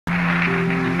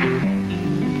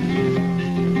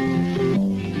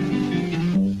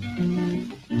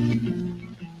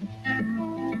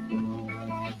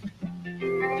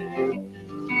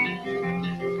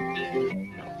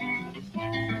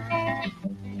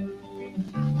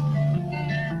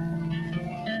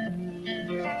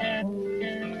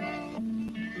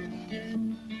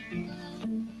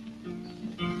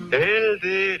el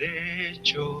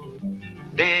derecho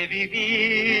de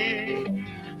vivir.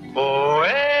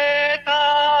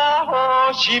 Poeta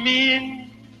Ho Chi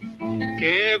Minh,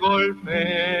 que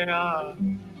golpea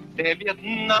de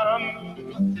Vietnam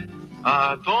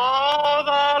a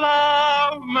toda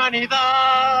la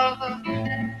humanidad.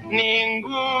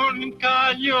 Ningún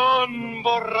cañón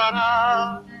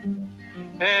borrará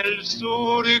el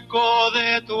surco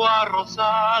de tu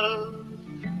arrozal,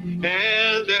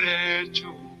 el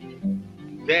derecho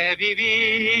de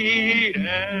vivir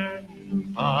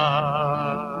en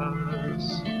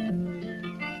paz.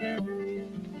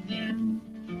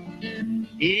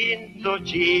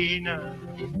 Indochina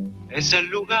es el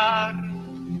lugar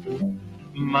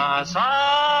más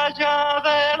allá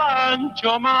del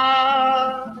ancho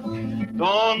mar,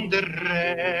 donde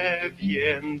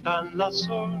revientan la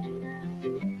zona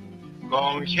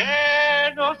con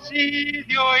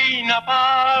genocidio y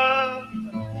napalm.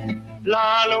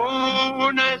 La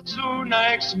luna es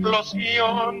una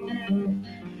explosión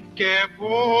que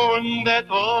funde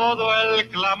todo el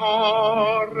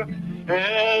clamor,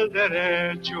 el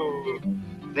derecho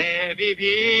de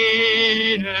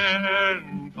vivir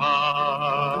en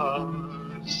paz.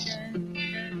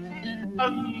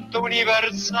 Canto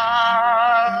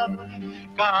universal,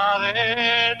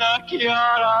 cadena que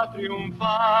hará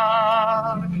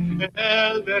triunfar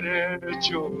el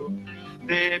derecho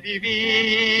de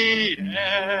vivir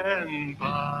en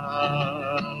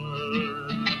paz.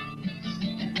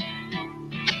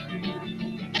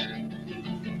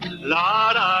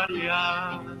 La la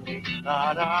la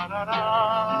la la la la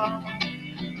la,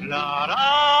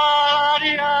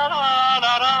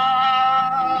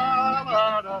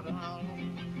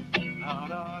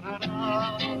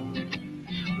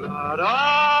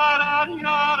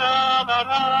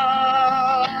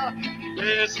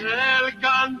 es el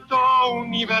canto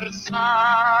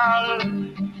universal,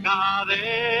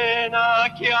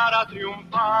 cadena que hará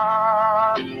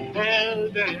triunfar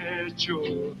el derecho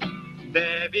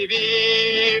de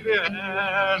vivir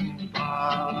en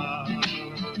paz,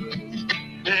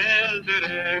 el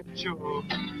derecho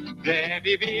de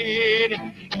vivir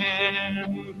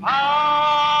en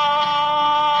paz.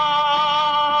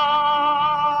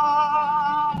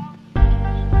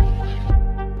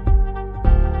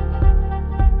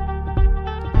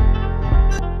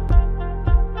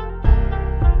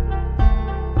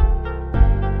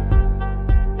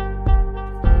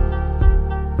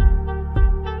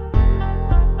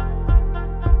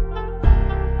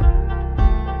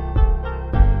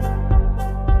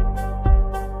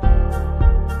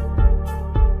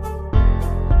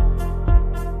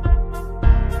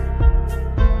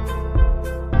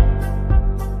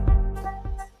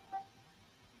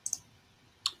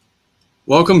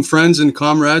 Welcome, friends and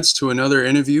comrades, to another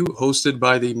interview hosted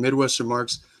by the Midwestern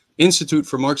Marx Institute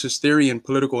for Marxist Theory and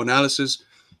Political Analysis.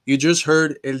 You just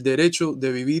heard El Derecho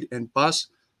de Vivir en Paz,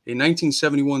 a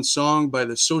 1971 song by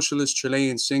the socialist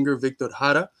Chilean singer Victor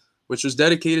Jara, which was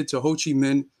dedicated to Ho Chi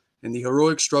Minh and the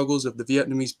heroic struggles of the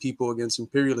Vietnamese people against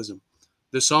imperialism.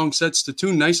 The song sets the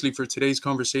tune nicely for today's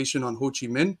conversation on Ho Chi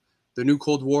Minh, the new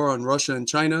Cold War on Russia and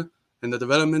China, and the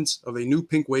developments of a new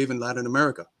pink wave in Latin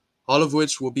America, all of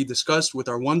which will be discussed with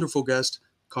our wonderful guest,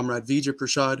 Comrade Vijay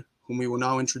Prashad, whom we will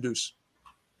now introduce.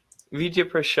 Vijay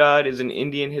Prashad is an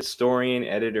Indian historian,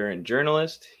 editor, and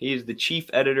journalist. He is the chief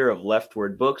editor of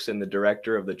LeftWord Books and the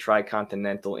director of the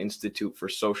Tricontinental Institute for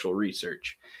Social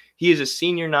Research. He is a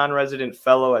senior non-resident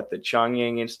fellow at the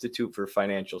Chongyang Institute for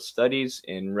Financial Studies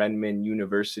in Renmin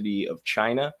University of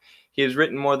China. He has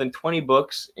written more than 20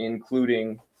 books,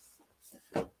 including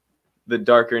The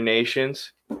Darker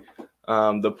Nations,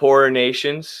 The Poorer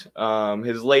Nations.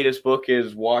 His latest book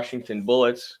is Washington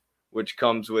Bullets, which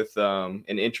comes with an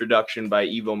introduction by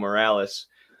Evo Morales.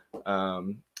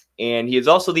 And he is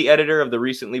also the editor of the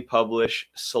recently published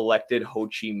Selected Ho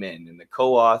Chi Minh and the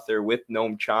co-author with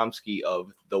Noam Chomsky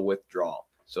of The Withdrawal.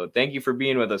 So thank you for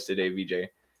being with us today, Vijay.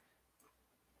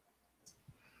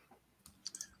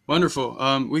 Wonderful.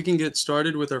 We can get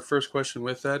started with our first question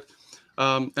with that.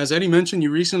 As Eddie mentioned,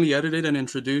 you recently edited and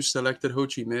introduced Selected Ho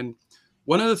Chi Minh.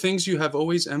 One of the things you have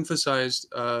always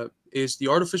emphasized is the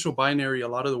artificial binary a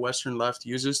lot of the Western left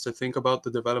uses to think about the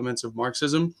developments of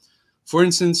Marxism. For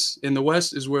instance, in the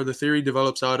West is where the theory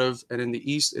develops out of, and in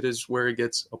the East, it is where it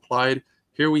gets applied.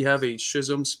 Here we have a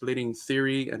schism splitting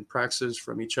theory and praxis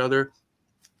from each other.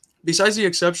 Besides the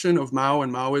exception of Mao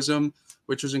and Maoism,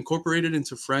 which was incorporated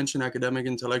into French and academic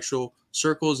intellectual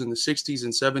circles in the 60s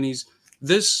and 70s,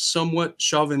 this somewhat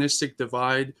chauvinistic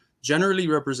divide generally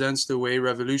represents the way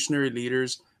revolutionary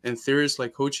leaders and theorists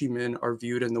like Ho Chi Minh are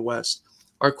viewed in the West.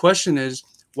 Our question is,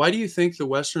 Why do you think the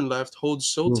Western left holds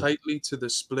so tightly to the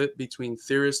split between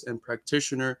theorist and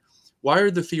practitioner? Why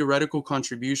are the theoretical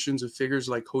contributions of figures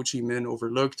like Ho Chi Minh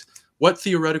overlooked? What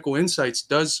theoretical insights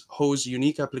does Ho's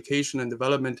unique application and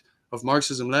development of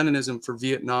Marxism-Leninism for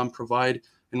Vietnam provide?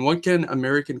 And what can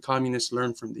American communists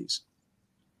learn from these?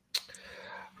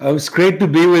 It's great to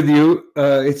be with you.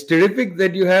 It's terrific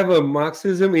that you have a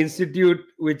Marxism Institute,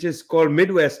 which is called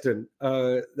Midwestern.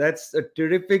 That's a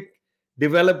terrific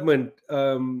development.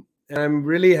 I'm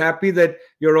really happy that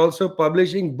you're also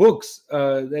publishing books.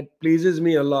 That pleases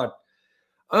me a lot.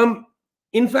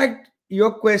 In fact,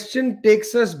 your question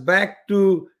takes us back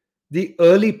to the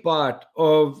early part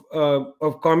of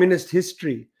communist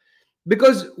history.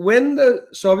 Because when the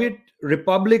Soviet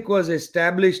Republic was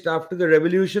established after the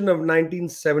revolution of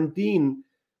 1917,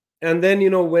 and then,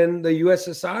 when the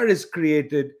USSR is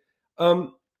created,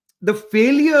 the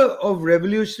failure of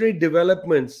revolutionary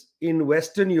developments in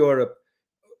Western Europe,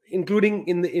 including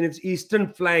in its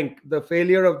eastern flank, the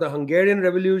failure of the Hungarian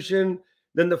Revolution,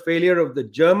 then the failure of the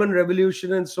German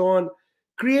Revolution, and so on,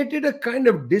 created a kind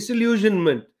of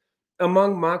disillusionment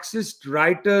among Marxist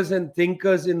writers and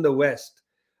thinkers in the West.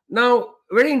 Now,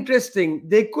 very interesting,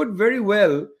 they could very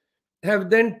well have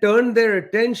then turned their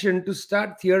attention to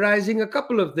start theorizing a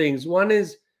couple of things. One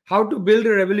is how to build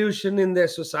a revolution in their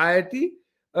society,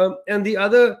 and the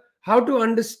other, how to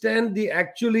understand the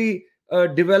actually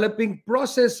developing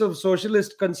process of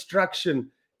socialist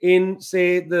construction in,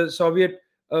 say, the Soviet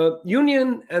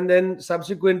Union, and then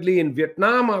subsequently in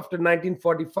Vietnam after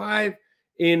 1945,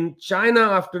 in China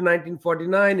after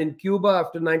 1949, in Cuba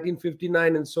after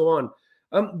 1959, and so on.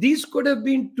 These could have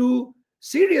been two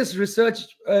serious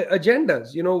research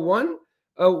agendas. One,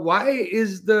 why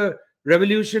is the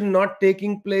revolution not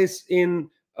taking place in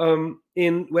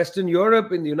Western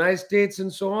Europe, in the United States,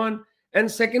 and so on? And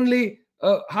secondly,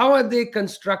 how are they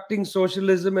constructing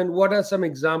socialism, and what are some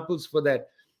examples for that?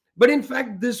 But in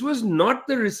fact, this was not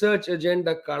the research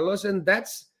agenda, Carlos, and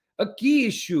that's a key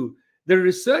issue. The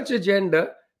research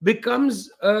agenda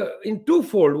becomes in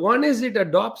twofold. One is it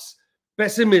adopts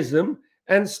pessimism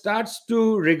and starts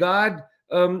to regard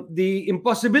the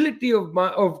impossibility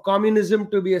of communism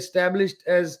to be established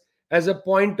as a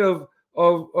point of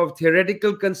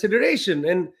theoretical consideration.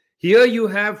 And here you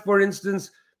have, for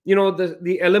instance,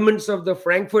 the elements of the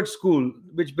Frankfurt School,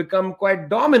 which become quite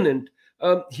dominant.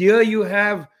 Here you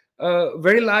have a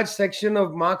very large section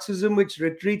of Marxism which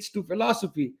retreats to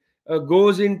philosophy,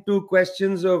 goes into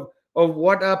questions of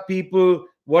what are people,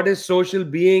 what is social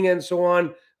being, and so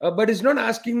on. But it's not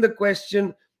asking the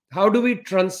question, how do we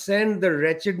transcend the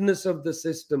wretchedness of the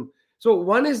system? So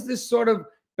one is this sort of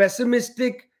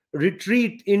pessimistic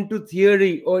retreat into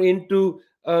theory or into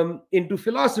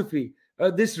philosophy.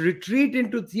 This retreat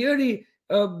into theory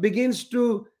begins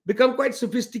to become quite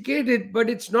sophisticated, but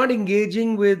it's not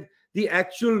engaging with the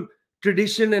actual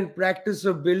tradition and practice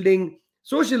of building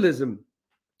socialism.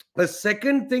 The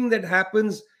second thing that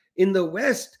happens in the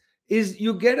West is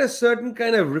you get a certain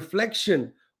kind of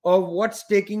reflection of what's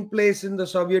taking place in the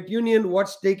Soviet Union,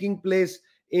 what's taking place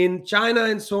in China,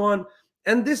 and so on.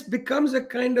 And this becomes a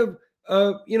kind of,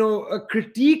 a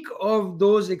critique of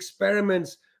those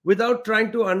experiments without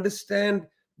trying to understand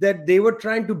that they were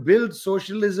trying to build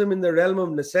socialism in the realm of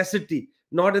necessity,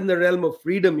 not in the realm of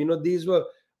freedom. These were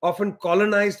often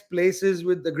colonized places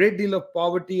with a great deal of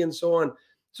poverty and so on.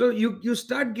 So you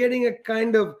start getting a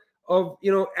kind of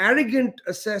arrogant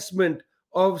assessment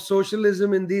of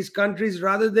socialism in these countries,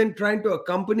 rather than trying to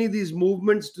accompany these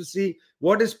movements to see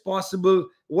what is possible,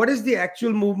 what is the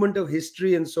actual movement of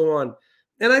history, and so on.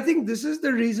 And I think this is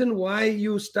the reason why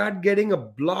you start getting a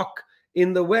block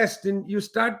in the West, and you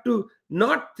start to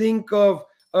not think of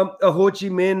a Ho Chi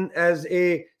Minh as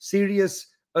a serious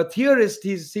theorist.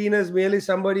 He's seen as merely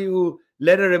somebody who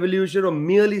led a revolution or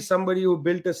merely somebody who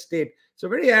built a state. It's a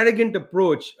very arrogant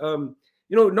approach,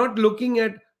 not looking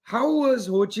at how was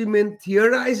Ho Chi Minh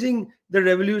theorizing the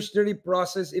revolutionary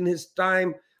process in his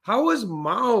time? How was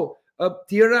Mao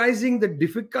theorizing the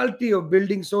difficulty of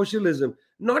building socialism?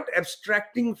 Not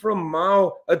abstracting from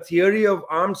Mao a theory of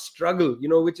armed struggle,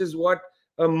 which is what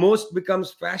most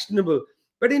becomes fashionable.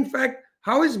 But in fact,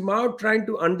 how is Mao trying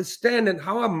to understand, and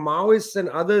how are Maoists and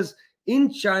others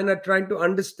in China trying to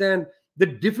understand the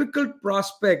difficult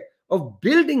prospect of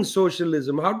building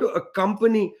socialism, how to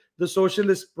accompany the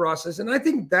socialist process? And I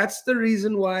think that's the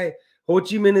reason why Ho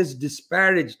Chi Minh is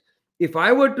disparaged. If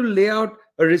I were to lay out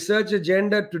a research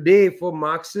agenda today for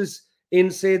Marxists in,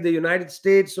 say, the United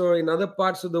States or in other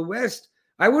parts of the West,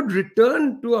 I would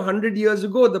return to 100 years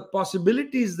ago, the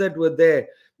possibilities that were there,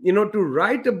 to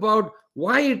write about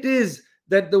why it is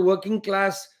that the working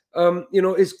class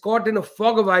is caught in a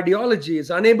fog of ideology, is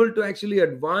unable to actually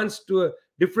advance to a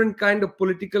different kind of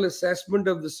political assessment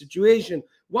of the situation.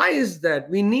 Why is that?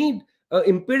 We need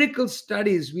empirical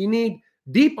studies. We need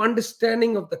deep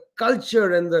understanding of the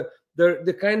culture and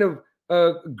the kind of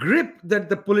grip that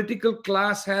the political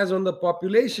class has on the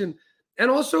population. And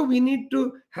also, we need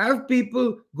to have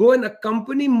people go and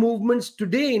accompany movements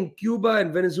today in Cuba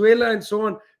and Venezuela and so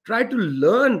on, try to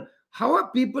learn how are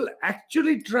people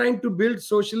actually trying to build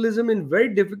socialism in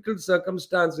very difficult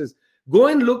circumstances. Go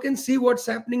and look and see what's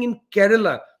happening in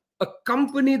Kerala.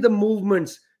 Accompany the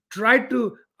movements. Try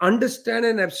to understand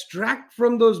and abstract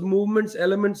from those movements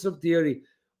elements of theory.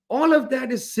 All of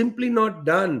that is simply not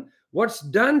done. What's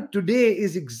done today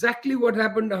is exactly what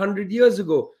happened 100 years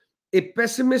ago. A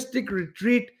pessimistic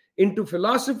retreat into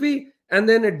philosophy and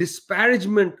then a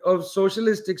disparagement of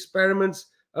socialist experiments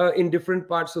in different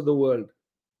parts of the world.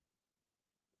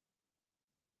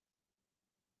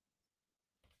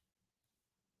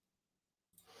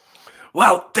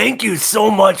 Wow, thank you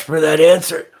so much for that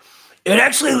answer. It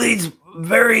actually leads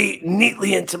very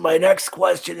neatly into my next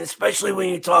question, especially when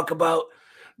you talk about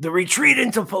the retreat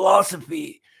into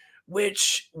philosophy,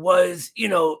 which was,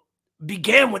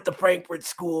 began with the Frankfurt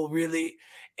School, really,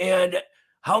 and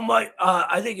how much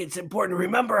I think it's important to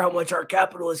remember how much our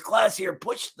capitalist class here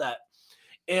pushed that,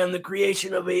 and the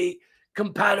creation of a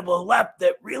compatible left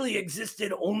that really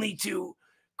existed only to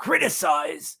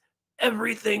criticize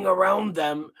everything around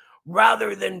them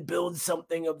rather than build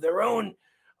something of their own.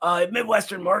 At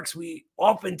Midwestern Marx, we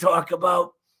often talk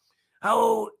about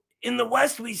how in the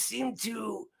West we seem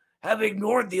to have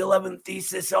ignored the 11th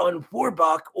thesis on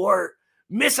Feuerbach or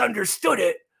misunderstood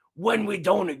it when we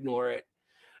don't ignore it.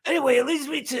 Anyway, it leads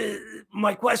me to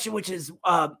my question, which is,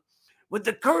 with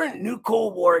the current new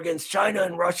Cold War against China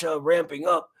and Russia ramping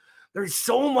up, there's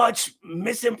so much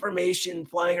misinformation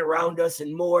flying around us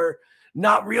and more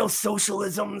not real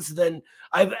socialisms than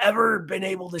I've ever been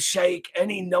able to shake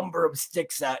any number of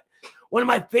sticks at. One of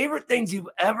my favorite things you've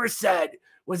ever said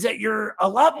was that you're a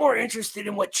lot more interested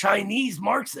in what Chinese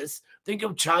Marxists think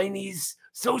of Chinese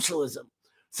socialism.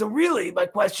 So really, my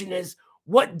question is,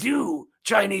 what do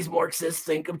Chinese Marxists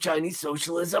think of Chinese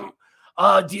socialism?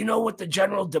 Do you know what the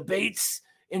general debates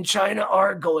in China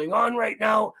are going on right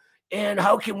now? And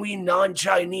how can we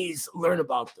non-Chinese learn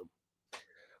about them?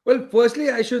 Well,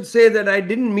 firstly, I should say that I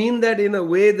didn't mean that in a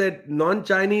way that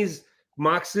non-Chinese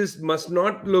Marxists must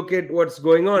not look at what's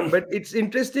going on. But it's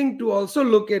interesting to also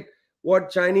look at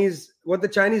what the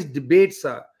Chinese debates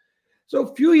are. So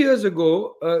a few years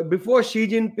ago, before Xi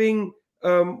Jinping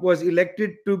was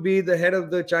elected to be the head of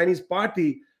the Chinese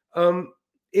party,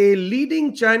 a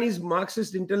leading Chinese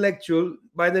Marxist intellectual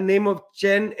by the name of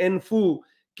Chen Enfu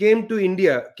came to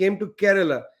India, came to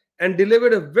Kerala, and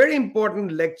delivered a very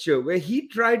important lecture where he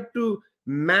tried to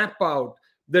map out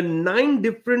the 9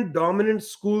 different dominant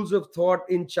schools of thought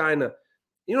in China.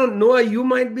 Noah, you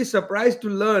might be surprised to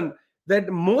learn that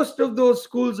most of those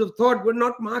schools of thought were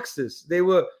not Marxists. They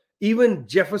were even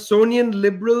Jeffersonian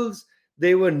liberals,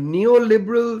 they were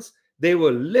neoliberals, they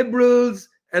were liberals,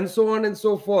 and so on and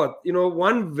so forth.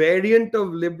 One variant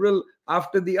of liberal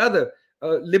after the other.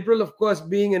 Liberal, of course,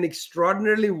 being an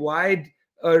extraordinarily wide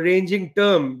ranging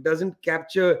term, doesn't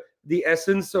capture the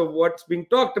essence of what's being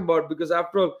talked about, because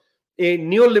after all, a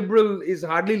neoliberal is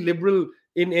hardly liberal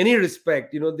in any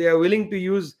respect. They are willing to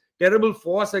use terrible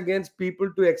force against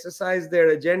people to exercise their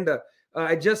agenda.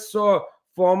 I just saw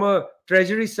former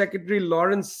Treasury Secretary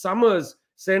Lawrence Summers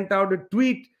sent out a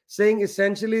tweet saying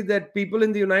essentially that people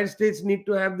in the United States need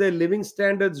to have their living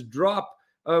standards drop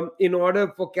in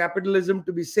order for capitalism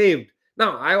to be saved.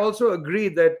 Now, I also agree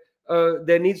that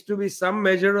there needs to be some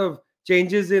measure of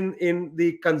changes in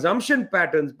the consumption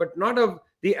patterns, but not of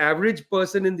the average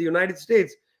person in the United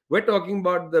States. We're talking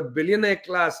about the billionaire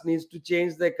class needs to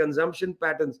change their consumption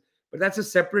patterns, but that's a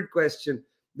separate question.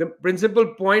 The principal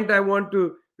point I want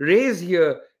to raise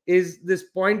here is this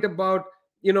point about,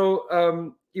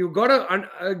 you've got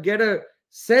to get a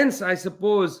sense, I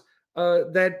suppose,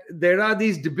 that there are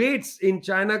these debates in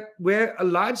China where a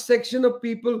large section of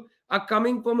people are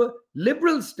coming from a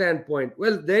liberal standpoint.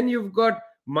 Well, then you've got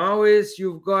Maoists,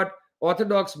 you've got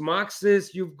orthodox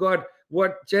Marxists, you've got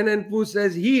what Chen Enfu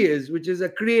says he is, which is a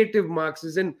creative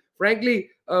Marxist. And frankly,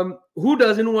 who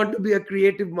doesn't want to be a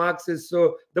creative Marxist?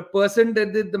 So the person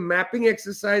that did the mapping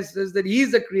exercise says that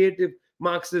he's a creative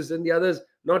Marxist and the others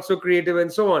not so creative,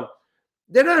 and so on.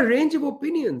 There are a range of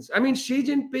opinions. I mean, Xi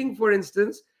Jinping, for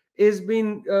instance, has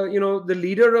been, the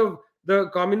leader of the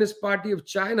Communist Party of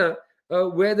China,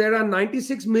 where there are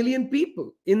 96 million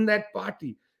people in that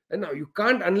party. And now you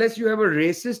can't, unless you have a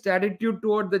racist attitude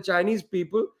toward the Chinese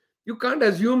people, You can't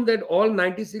assume that all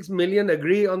 96 million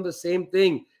agree on the same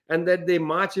thing and that they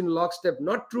march in lockstep.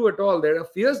 Not true at all. There are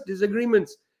fierce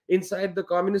disagreements inside the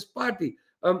Communist Party.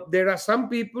 There are some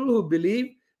people who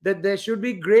believe that there should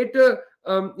be greater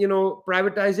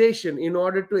privatization in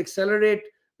order to accelerate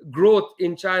growth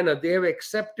in China. They have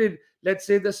accepted, let's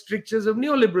say, the strictures of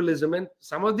neoliberalism, and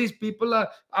some of these people are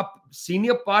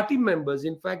senior party members.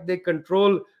 In fact, they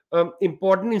control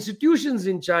important institutions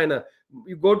in China.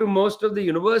 You go to most of the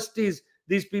universities,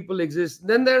 these people exist.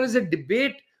 Then there is a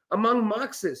debate among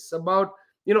Marxists about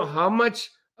how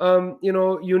much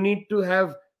you need to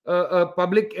have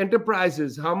public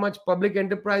enterprises, how much public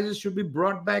enterprises should be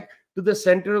brought back to the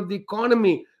center of the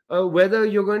economy, whether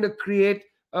you're going to create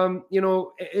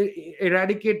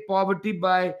eradicate poverty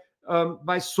by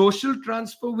social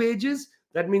transfer wages,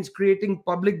 that means creating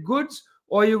public goods,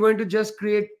 or you're going to just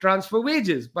create transfer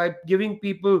wages by giving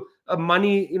people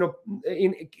money,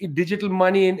 in digital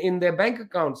money in their bank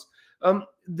accounts.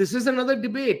 This is another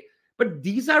debate, but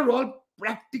these are all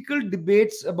practical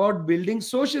debates about building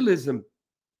socialism.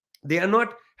 They are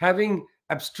not having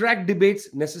abstract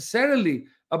debates necessarily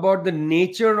about the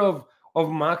nature of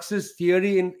Marxist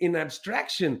theory in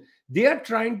abstraction. They are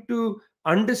trying to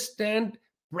understand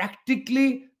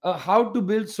practically how to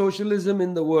build socialism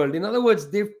in the world. In other words,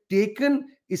 they've taken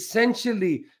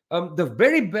essentially the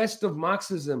very best of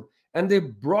Marxism and they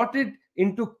brought it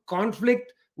into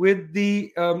conflict with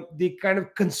the kind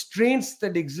of constraints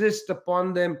that exist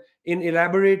upon them in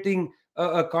elaborating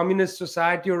a communist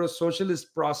society or a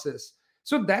socialist process.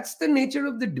 So that's the nature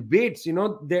of the debates.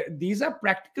 These are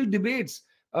practical debates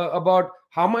about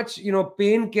how much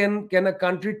pain can a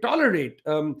country tolerate,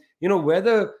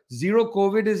 whether zero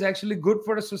COVID is actually good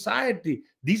for a society.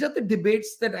 These are the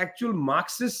debates that actual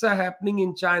Marxists are happening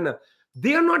in China.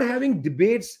 They are not having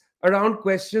debates around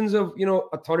questions of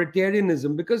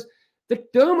authoritarianism, because the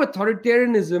term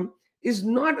authoritarianism is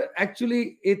not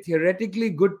actually a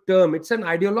theoretically good term. It's an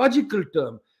ideological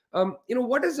term.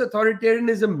 What does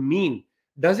authoritarianism mean?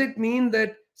 Does it mean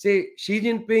that, say, Xi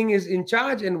Jinping is in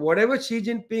charge and whatever Xi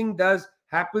Jinping does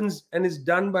happens and is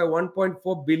done by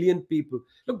 1.4 billion people?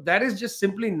 Look, that is just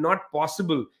simply not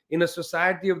possible in a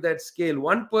society of that scale.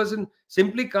 One person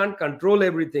simply can't control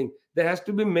everything. There has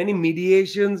to be many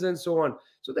mediations and so on.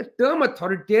 So the term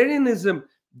authoritarianism,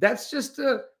 that's just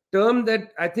a term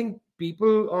that I think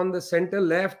people on the center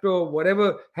left or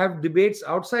whatever have debates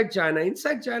outside China.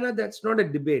 Inside China, that's not a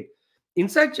debate.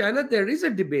 Inside China, there is a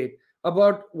debate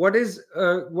about what is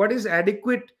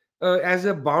adequate as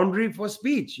a boundary for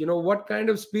speech. What kind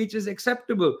of speech is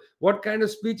acceptable, what kind of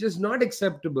speech is not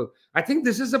acceptable. I think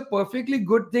this is a perfectly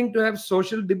good thing to have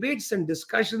social debates and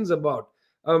discussions about.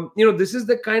 This is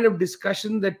the kind of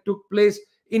discussion that took place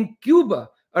in Cuba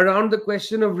around the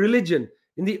question of religion.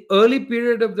 In the early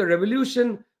period of the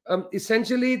revolution,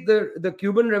 essentially the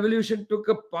Cuban Revolution took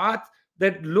a path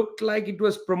that looked like it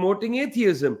was promoting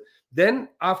atheism. Then,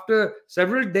 after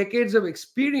several decades of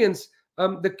experience,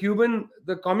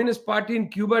 the Communist Party in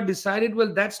Cuba decided,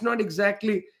 well, that's not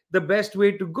exactly the best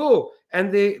way to go.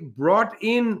 And they brought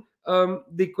in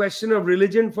the question of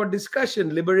religion for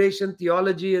discussion, liberation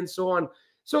theology, and so on.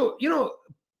 So,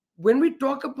 when we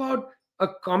talk about a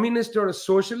communist or a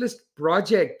socialist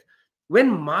project, when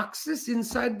Marxists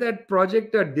inside that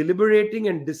project are deliberating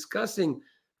and discussing,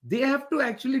 they have to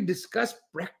actually discuss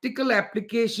practical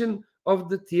application of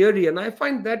the theory. And I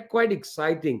find that quite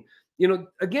exciting.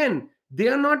 Again, they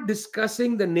are not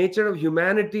discussing the nature of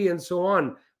humanity and so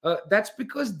on. That's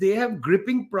because they have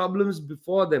gripping problems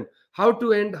before them. How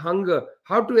to end hunger,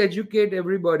 how to educate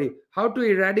everybody, how to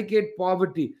eradicate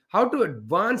poverty, how to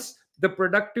advance the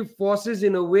productive forces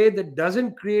in a way that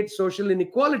doesn't create social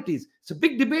inequalities. It's a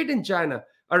big debate in China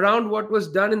around what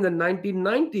was done in the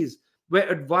 1990s, where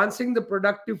advancing the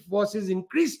productive forces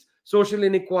increased social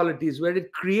inequalities, where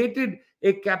it created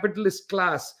a capitalist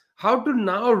class. How to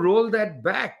now roll that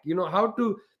back, how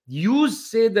to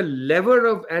use, say, the lever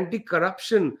of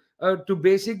anti-corruption to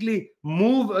basically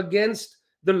move against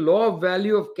the law of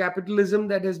value of capitalism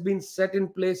that has been set in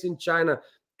place in China.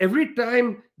 Every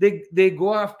time they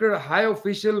go after a high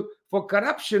official for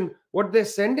corruption, what they're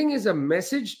sending is a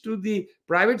message to the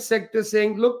private sector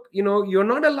saying, look, you're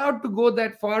not allowed to go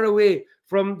that far away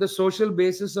from the social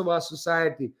basis of our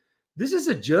society. This is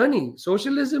a journey.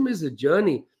 Socialism is a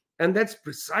journey. And that's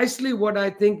precisely what I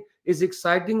think is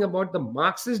exciting about the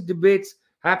Marxist debates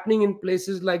happening in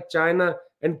places like China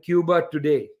and Cuba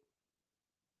today.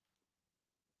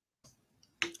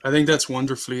 I think that's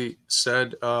wonderfully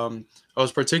said. I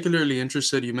was particularly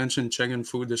interested, you mentioned Cheng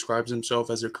Fu describes himself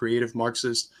as a creative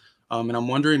Marxist, and I'm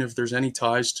wondering if there's any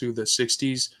ties to the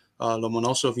 60s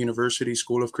Lomonosov University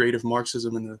School of Creative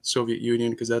Marxism in the Soviet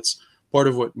Union, because that's part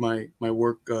of what my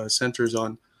work centers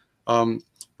on.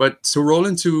 But to roll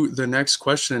into the next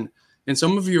question, in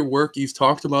some of your work, you've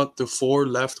talked about the 4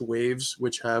 left waves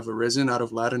which have arisen out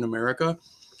of Latin America.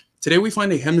 Today, we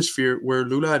find a hemisphere where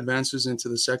Lula advances into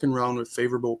the second round with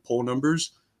favorable poll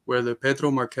numbers, where the Petro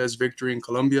Marquez victory in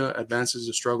Colombia advances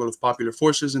the struggle of popular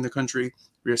forces in the country,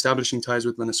 reestablishing ties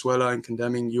with Venezuela and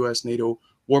condemning U.S.-NATO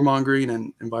warmongering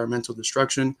and environmental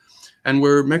destruction, and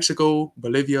where Mexico,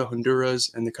 Bolivia,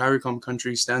 Honduras, and the CARICOM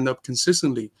countries stand up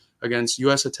consistently against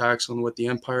U.S. attacks on what the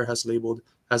empire has labeled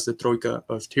as the Troika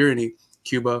of tyranny: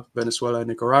 Cuba, Venezuela, and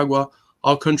Nicaragua,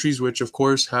 all countries which, of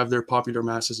course, have their popular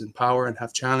masses in power and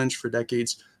have challenged for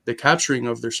decades the capturing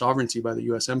of their sovereignty by the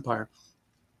U.S. empire.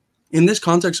 In this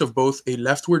context of both a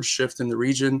leftward shift in the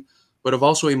region, but of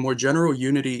also a more general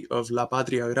unity of La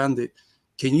Patria Grande,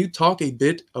 can you talk a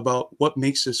bit about what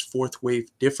makes this 4th wave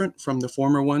different from the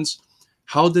former ones?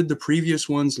 How did the previous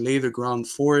ones lay the ground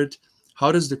for it?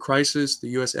 How does the crisis the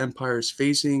U.S. empire is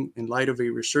facing in light of a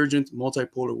resurgent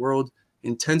multipolar world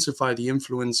intensify the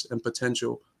influence and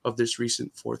potential of this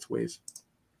recent 4th wave?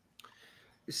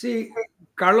 See,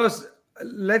 Carlos,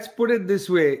 let's put it this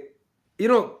way. You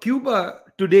know, Cuba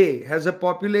today has a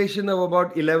population of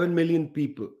about 11 million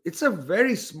people. It's a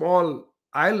very small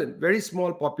island, very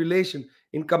small population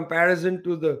in comparison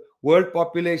to the world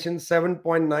population,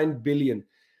 7.9 billion.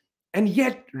 And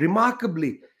yet,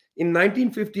 remarkably, in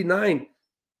 1959,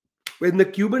 when the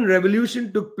Cuban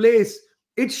Revolution took place,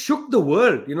 it shook the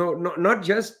world, you know, not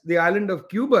just the island of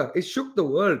Cuba, it shook the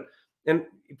world. And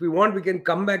if we want, we can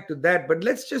come back to that, but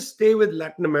let's just stay with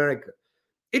Latin America.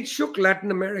 It shook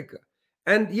Latin America.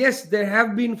 And yes, there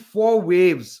have been 4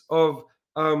 waves of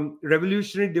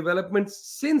revolutionary developments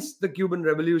since the Cuban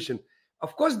Revolution.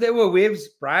 Of course, there were waves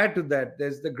prior to that.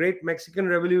 There's the Great Mexican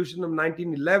Revolution of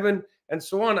 1911 and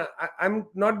so on. I'm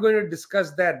not going to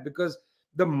discuss that because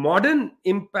the modern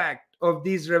impact of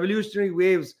these revolutionary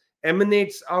waves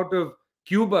emanates out of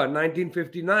Cuba,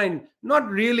 1959, not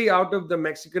really out of the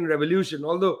Mexican Revolution,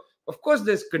 although, of course,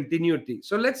 there's continuity.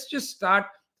 So let's just start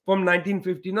from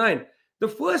 1959. The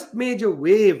first major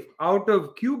wave out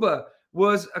of Cuba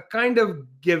was a kind of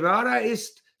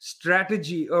Guevaraist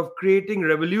strategy of creating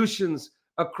revolutions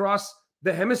across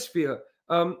the hemisphere.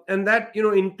 And that, you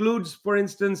know, includes, for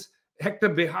instance, Hector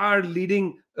Behar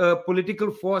leading a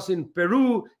political force in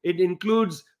Peru. It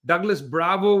includes Douglas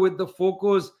Bravo with the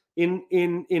Focos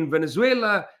in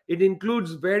Venezuela. It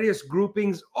includes various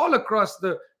groupings all across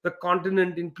the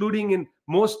continent, including in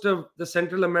most of the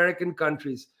Central American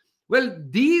countries. Well,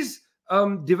 these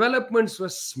developments were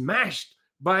smashed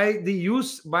by the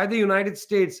use by the United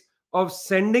States of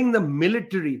sending the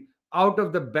military out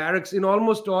of the barracks in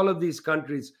almost all of these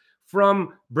countries.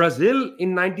 From Brazil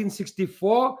in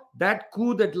 1964, that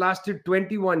coup that lasted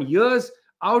 21 years,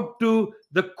 out to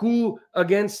the coup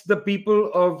against the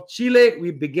people of Chile.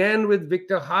 We began with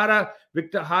Victor Jara.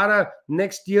 Victor Jara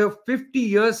next year, 50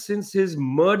 years since his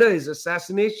murder, his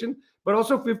assassination, but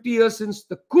also 50 years since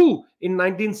the coup in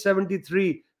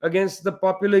 1973 against the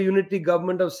Popular Unity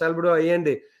government of Salvador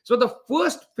Allende. So the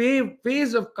first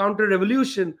phase of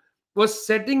counter-revolution was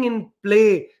setting in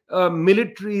play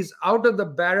militaries out of the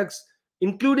barracks,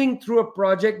 including through a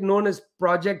project known as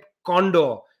Project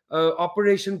Condor,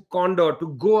 Operation Condor,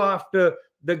 to go after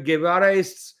the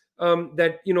Guevaraists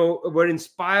that, you know, were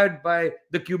inspired by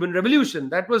the Cuban Revolution.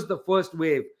 That was the first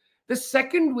wave. The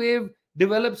second wave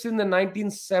develops in the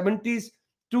 1970s.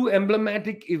 2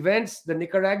 emblematic events, the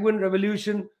Nicaraguan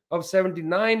Revolution of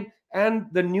 79 and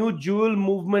the New Jewel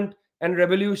movement and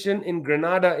revolution in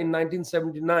Grenada in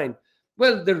 1979.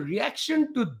 Well, the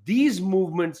reaction to these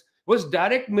movements was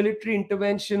direct military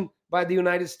intervention by the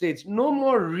United States. No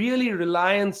more really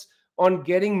reliance on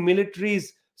getting militaries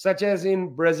such as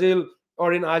in Brazil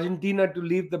or in Argentina to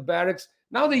leave the barracks.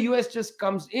 Now the US just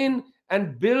comes in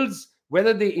and builds,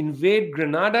 whether they invade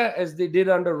Grenada as they did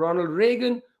under Ronald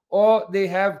Reagan, or they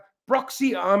have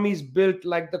proxy armies built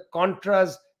like the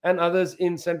Contras and others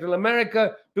in Central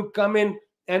America to come in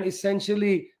and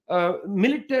essentially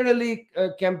militarily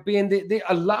campaign. They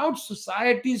allowed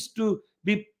societies to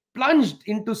be plunged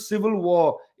into civil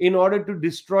war in order to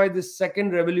destroy this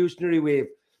second revolutionary wave.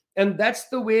 And that's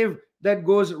the wave that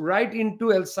goes right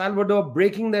into El Salvador,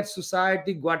 breaking that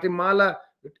society, Guatemala,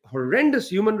 horrendous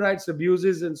human rights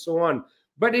abuses and so on.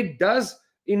 But it does,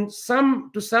 to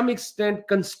some extent,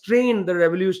 constrain the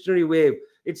revolutionary wave.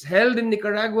 It's held in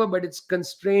Nicaragua, but it's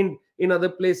constrained in other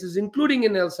places, including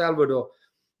in El Salvador.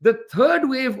 The third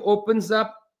wave opens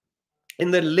up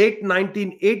in the late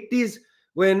 1980s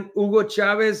when Hugo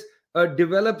Chavez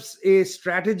develops a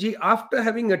strategy after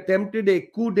having attempted a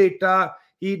coup d'etat.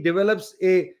 He develops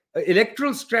a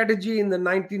electoral strategy in the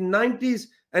 1990s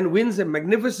and wins a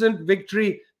magnificent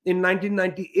victory in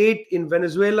 1998 in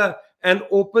Venezuela and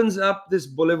opens up this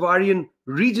Bolivarian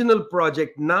regional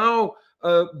project. Now,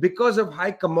 because of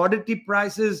high commodity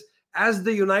prices, as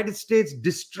the United States,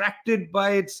 distracted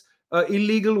by its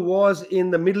illegal wars in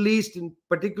the Middle East, and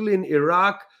particularly in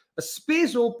Iraq, a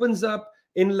space opens up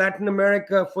in Latin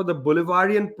America for the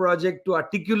Bolivarian project to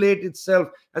articulate itself.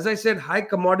 As I said, high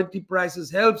commodity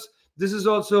prices helps. This is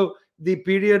also the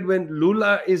period when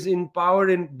Lula is in power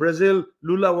in Brazil,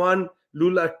 Lula 1,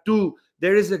 Lula 2.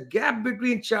 There is a gap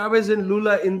between Chavez and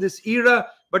Lula in this era,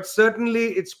 but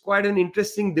certainly it's quite an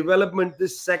interesting development,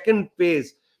 this second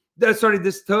phase.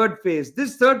 This third phase.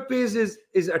 This third phase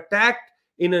is attacked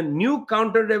in a new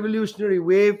counter-revolutionary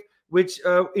wave, which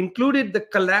included the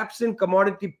collapse in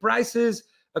commodity prices,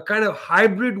 a kind of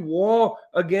hybrid war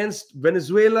against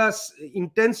Venezuela,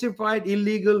 intensified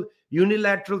illegal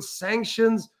unilateral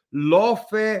sanctions,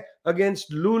 lawfare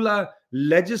against Lula,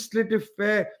 legislative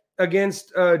fare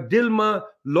against Dilma,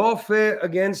 lawfare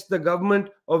against the government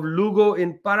of Lugo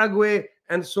in Paraguay,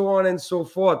 and so on and so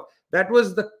forth. That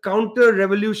was the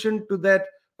counter-revolution to that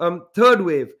third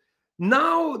wave.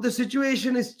 Now the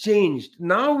situation is changed.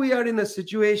 Now we are in a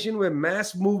situation where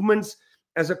mass movements,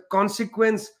 as a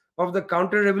consequence of the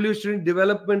counter-revolutionary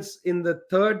developments in the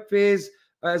third phase,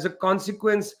 as a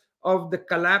consequence of the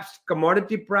collapsed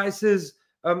commodity prices,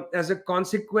 as a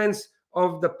consequence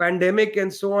of the pandemic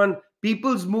and so on,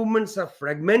 people's movements are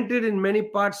fragmented in many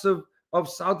parts of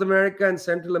South America and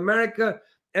Central America.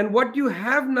 And what you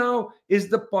have now is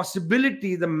the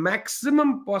possibility, the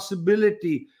maximum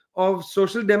possibility of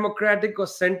social democratic or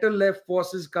center-left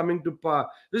forces coming to power.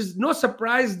 There's no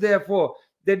surprise, therefore,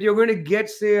 that you're going to get,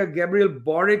 say, a Gabriel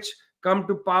Boric come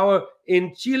to power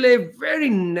in Chile. Very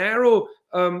narrow,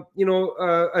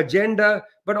 agenda,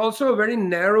 but also a very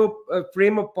narrow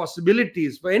frame of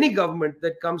possibilities for any government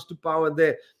that comes to power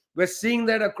there. We're seeing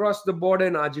that across the border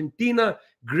in Argentina.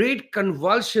 Great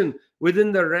convulsion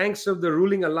within the ranks of the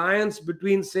ruling alliance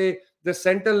between, say, the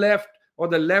center-left or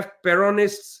the left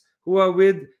Peronists who are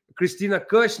with Cristina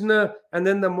Kirchner, and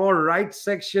then the more right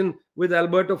section with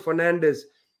Alberto Fernandez.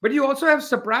 But you also have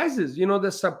surprises.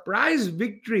 The surprise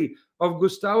victory of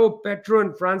Gustavo Petro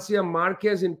and Francia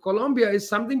Marquez in Colombia is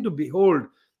something to behold.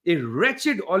 A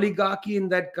wretched oligarchy in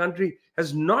that country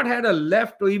has not had a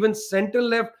left or even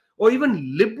center-left or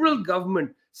even liberal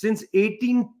government since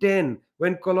 1810,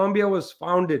 when Colombia was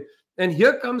founded. And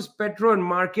here comes Petro and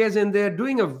Marquez, and they're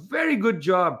doing a very good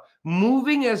job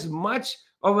moving as much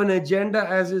of an agenda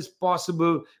as is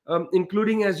possible,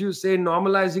 including, as you say,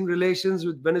 normalizing relations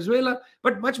with Venezuela,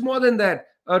 but much more than that,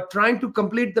 trying to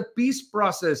complete the peace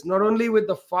process, not only with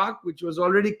the FARC, which was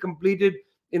already completed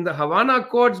in the Havana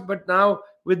Accords, but now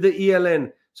with the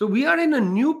ELN. So we are in a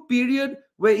new period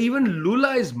where even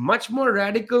Lula is much more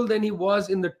radical than he was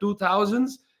in the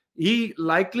 2000s. He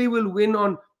likely will win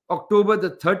on October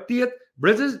the 30th.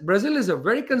 Brazil is a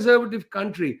very conservative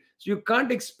country, so you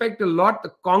can't expect a lot.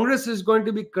 The Congress is going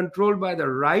to be controlled by the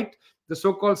right, the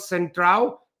so-called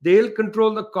Central. They'll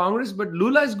control the Congress, but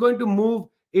Lula is going to move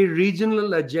a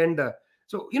regional agenda.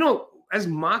 So, as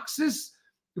Marxists,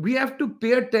 we have to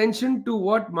pay attention to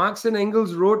what Marx and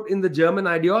Engels wrote in the German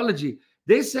ideology.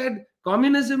 They said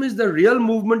communism is the real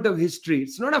movement of history.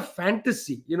 It's not a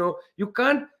fantasy. You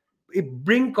can't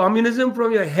bring communism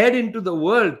from your head into the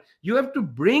world. You have to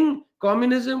bring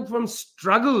communism from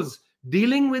struggles,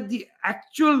 dealing with the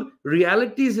actual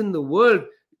realities in the world,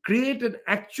 create an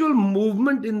actual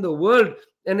movement in the world,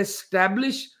 and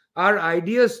establish our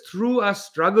ideas through our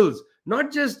struggles,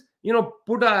 not just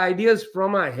put our ideas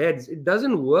from our heads. It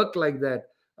doesn't work like that.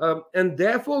 And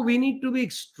therefore we need to be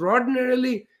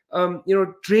extraordinarily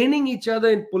training each other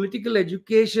in political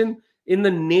education, in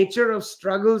the nature of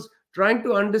struggles, trying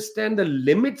to understand the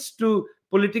limits to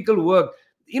political work.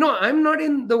 I'm not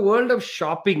in the world of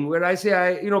shopping where I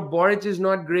say, Boric is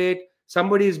not great,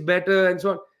 somebody is better, and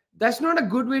so on. That's not a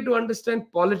good way to understand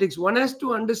politics. One has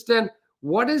to understand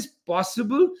what is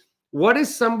possible, what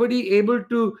is somebody able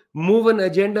to move an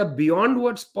agenda beyond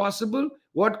what's possible,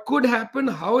 what could happen,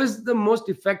 how is the most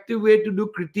effective way to do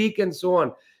critique, and so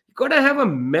on. You've got to have a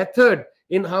method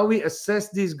in how we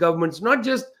assess these governments, not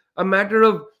just a matter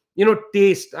of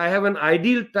taste. I have an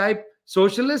ideal type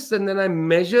socialist, and then I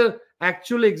measure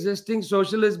actual existing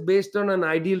socialists based on an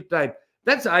ideal type.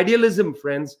 That's idealism,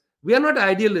 friends. We are not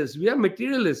idealists. We are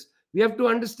materialists. We have to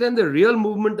understand the real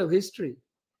movement of history.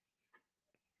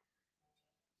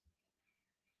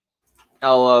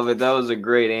 I love it. That was a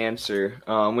great answer.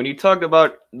 When you talked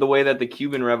about the way that the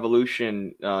Cuban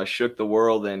Revolution shook the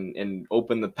world and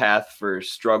opened the path for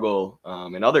struggle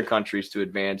in other countries to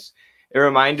advance, it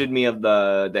reminded me of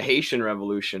the Haitian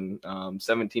Revolution,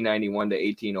 1791 to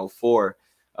 1804,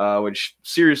 which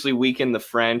seriously weakened the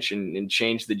French and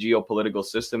changed the geopolitical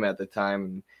system at the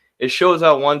time. It shows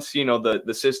how once, you know,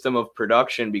 the system of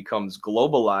production becomes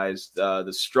globalized,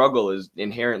 the struggle is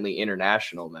inherently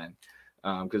international then.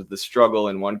 Because the struggle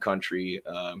in one country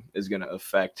is going to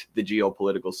affect the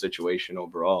geopolitical situation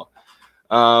overall.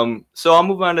 So I'll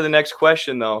move on to the next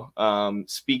question, though.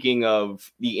 Speaking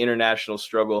of the international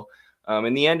struggle,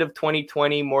 in the end of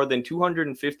 2020, more than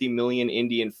 250 million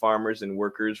Indian farmers and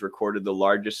workers recorded the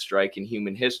largest strike in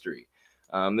human history.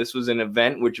 This was an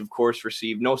event which, of course,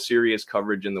 received no serious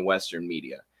coverage in the Western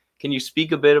media. Can you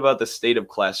speak a bit about the state of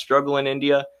class struggle in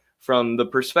India? From the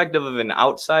perspective of an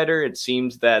outsider, it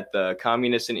seems that the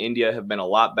communists in India have been a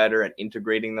lot better at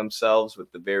integrating themselves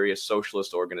with the various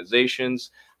socialist organizations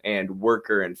and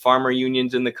worker and farmer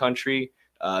unions in the country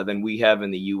than we have in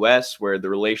the US, where the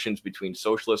relations between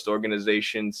socialist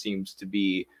organizations seems to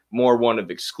be more one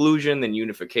of exclusion than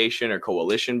unification or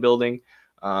coalition building.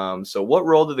 So what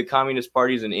role do the communist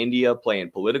parties in India play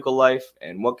in political life,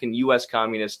 and what can US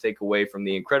communists take away from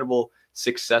the incredible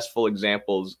successful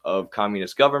examples of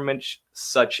communist governance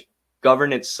such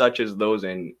as those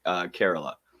in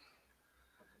Kerala?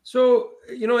 So,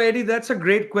 you know, Eddie, that's a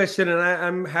great question. And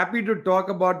I'm happy to talk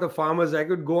about the farmers. I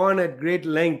could go on at great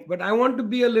length, but I want to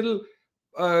be a little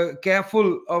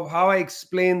careful of how I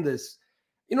explain this.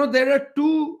 You know, there are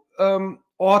two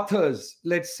authors,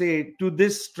 let's say, to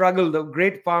this struggle, the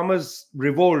great farmers'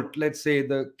 revolt, let's say,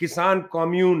 the Kisan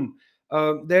Commune.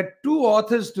 There are two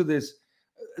authors to this.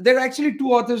 There are actually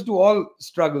two authors to all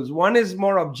struggles. One is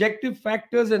more objective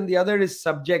factors and the other is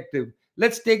subjective.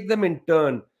 Let's take them in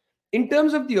turn. In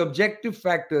terms of the objective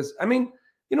factors, I mean,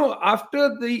 you know,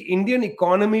 after the Indian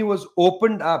economy was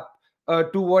opened up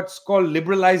to what's called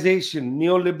liberalization,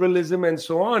 neoliberalism, and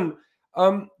so on,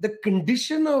 the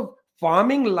condition of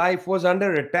farming life was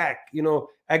under attack. You know,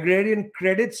 agrarian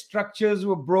credit structures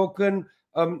were broken.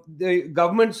 The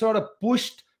government sort of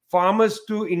pushed farmers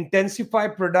to intensify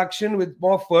production with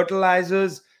more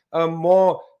fertilizers,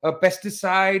 more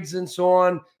pesticides, and so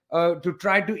on, to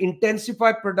try to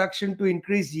intensify production to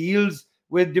increase yields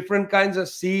with different kinds of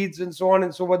seeds and so on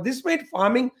and so forth. This made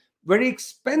farming very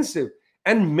expensive,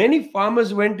 and many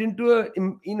farmers went into a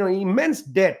immense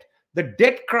debt. The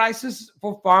debt crisis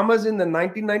for farmers in the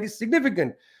 1990s is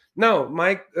significant. Now,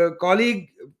 my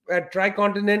colleague at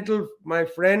Tricontinental, my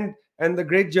friend and the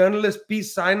great journalist P.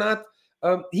 Sainath,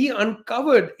 he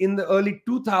uncovered in the early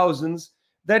 2000s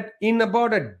that in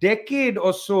about a decade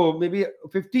or so, maybe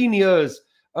 15 years,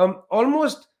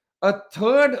 almost a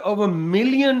third of 1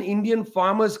 million Indian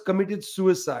farmers committed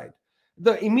suicide.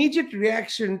 The immediate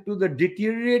reaction to the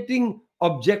deteriorating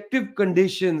objective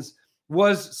conditions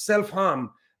was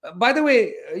self-harm. By the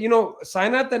way, you know,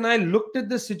 Sainath and I looked at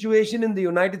the situation in the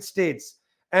United States,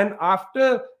 and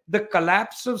after the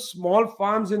collapse of small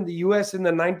farms in the US in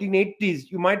the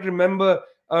 1980s, you might remember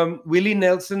Willie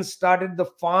Nelson started the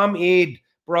Farm Aid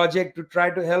project to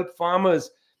try to help farmers.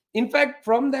 In fact,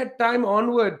 from that time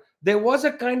onward, there was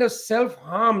a kind of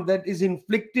self-harm that is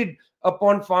inflicted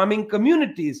upon farming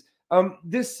communities.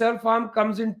 This self-harm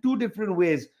comes in two different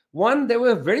ways. One, there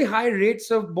were very high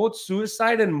rates of both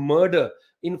suicide and murder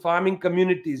in farming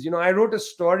communities. You know, I wrote a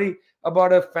story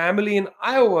about a family in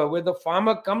Iowa where the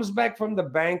farmer comes back from the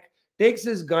bank, takes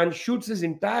his gun, shoots his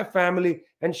entire family,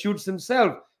 and shoots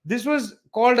himself. This was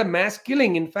called a mass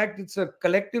killing. In fact, it's a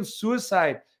collective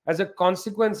suicide as a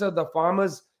consequence of the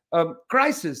farmers'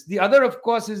 crisis. The other, of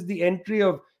course, is the entry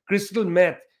of crystal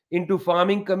meth into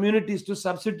farming communities to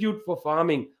substitute for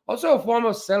farming. Also a form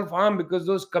of self-harm, because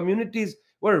those communities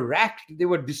were racked. They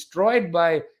were destroyed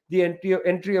by the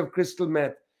entry of crystal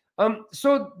meth.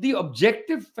 So the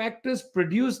objective factors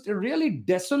produced a really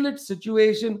desolate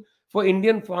situation for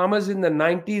Indian farmers in the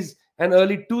 90s and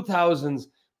early 2000s.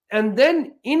 And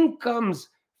then in comes,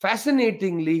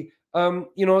 fascinatingly,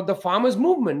 the farmers'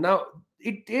 movement. Now,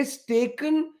 it has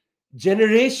taken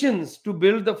generations to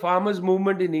build the farmers'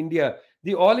 movement in India.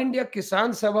 The All India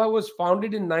Kisan Sabha was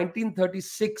founded in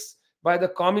 1936 by the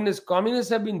communists.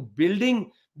 Communists have been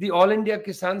building the All India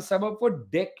Kisan Sabha for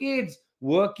decades,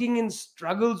 working in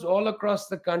struggles all across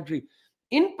the country.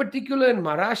 In particular, in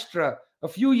Maharashtra, a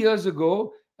few years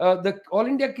ago, the All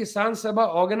India Kisan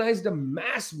Sabha organized a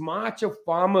mass march of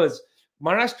farmers.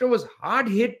 Maharashtra was hard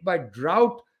hit by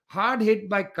drought, hard hit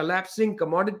by collapsing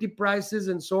commodity prices,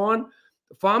 and so on.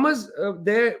 Farmers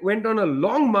there went on a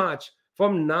long march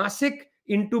from Nasik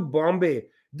into Bombay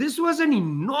This was an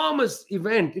enormous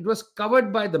event. It was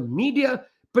covered by the media,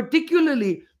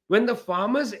 particularly when the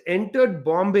farmers entered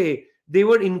Bombay. They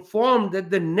were informed that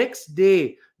the next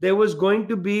day there was going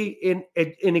to be an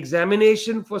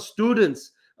examination for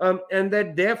students, and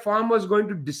that their farm was going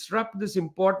to disrupt this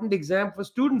important exam for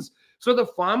students. So the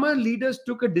farmer leaders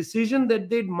took a decision that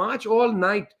they'd march all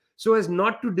night so as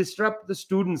not to disrupt the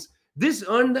students. This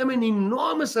earned them an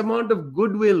enormous amount of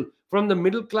goodwill from the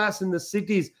middle class in the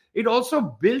cities. It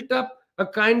also built up a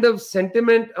kind of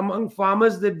sentiment among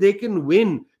farmers that they can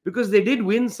win, because they did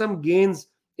win some gains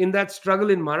in that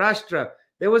struggle in Maharashtra.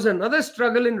 There was another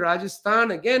struggle in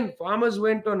Rajasthan. Again, farmers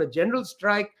went on a general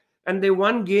strike and they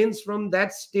won gains from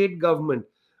that state government.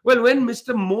 Well, when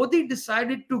Mr. Modi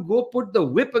decided to go put the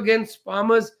whip against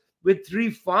farmers with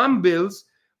 3 farm bills,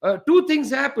 2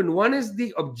 things happened. One is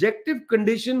the objective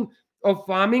condition of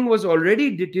farming was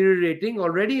already deteriorating,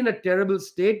 already in a terrible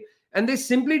state, and they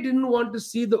simply didn't want to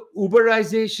see the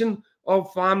Uberization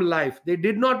of farm life. They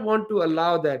did not want to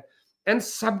allow that. And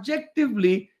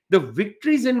subjectively, the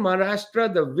victories in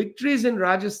Maharashtra, the victories in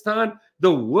Rajasthan,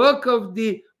 the work of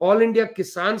the All India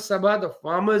Kisan Sabha, the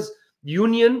farmers'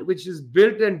 union, which is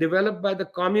built and developed by the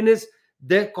communists,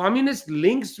 their communist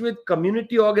links with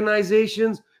community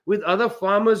organizations, with other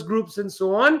farmers groups and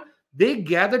so on, they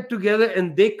gathered together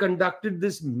and they conducted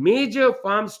this major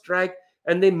farm strike,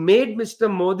 and they made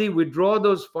Mr. Modi withdraw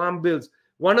those farm bills.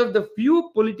 One of the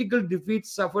few political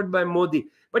defeats suffered by Modi.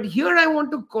 But here I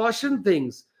want to caution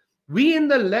things. We in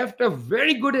the left are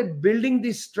very good at building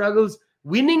these struggles,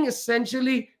 winning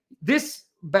essentially this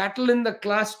battle in the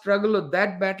class struggle or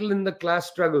that battle in the class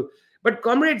struggle. But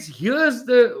comrades, here's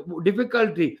the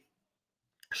difficulty.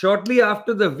 Shortly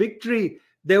after the victory,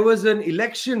 there was an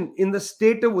election in the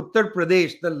state of Uttar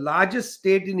Pradesh, the largest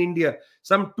state in India.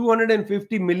 Some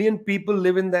 250 million people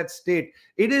live in that state.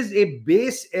 It is a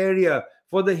base area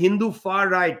for the Hindu far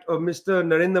right of Mr.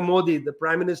 Narendra Modi, the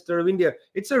Prime Minister of India.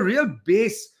 It's a real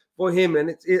base for him.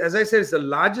 And as I said, it's the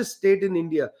largest state in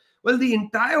India. Well, the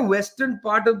entire western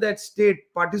part of that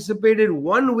state participated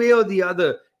one way or the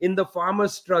other in the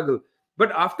farmers' struggle.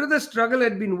 But after the struggle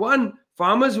had been won,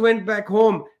 farmers went back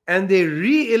home and they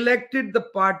re-elected the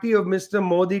party of Mr.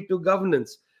 Modi to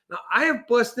governance. Now, I have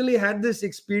personally had this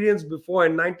experience before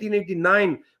in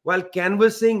 1989 while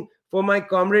canvassing for my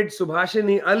comrade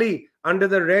Subhashini Ali under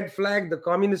the red flag, the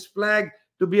communist flag,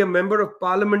 to be a member of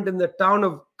parliament in the town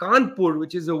of Kanpur,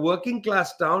 which is a working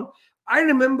class town. I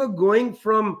remember going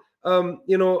from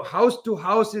house to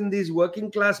house in these working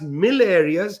class mill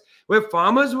areas where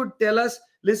farmers would tell us,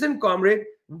 listen, comrade,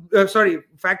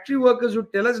 factory workers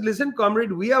would tell us, listen,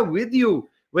 comrade, we are with you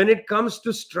when it comes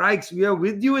to strikes. We are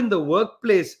with you in the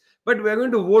workplace, but we're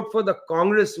going to vote for the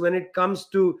Congress when it comes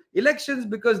to elections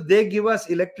because they give us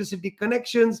electricity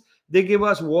connections, they give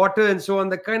us water and so on,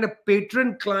 the kind of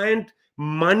patron-client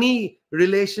money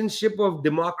relationship of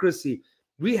democracy.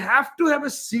 We have to have a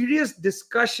serious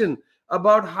discussion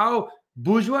about how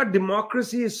bourgeois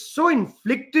democracy is so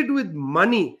inflicted with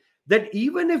money that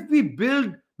even if we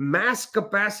build mass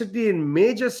capacity in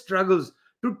major struggles,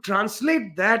 to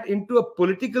translate that into a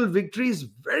political victory is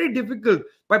very difficult.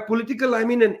 By political, I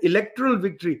mean an electoral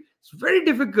victory. It's very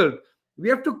difficult. We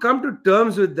have to come to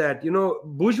terms with that.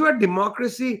 Bourgeois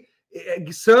democracy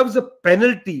serves a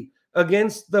penalty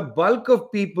against the bulk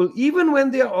of people. Even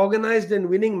when they are organized and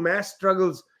winning mass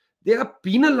struggles, they are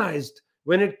penalized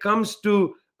when it comes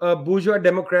to bourgeois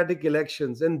democratic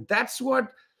elections. And that's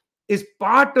what is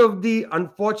part of the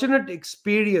unfortunate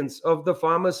experience of the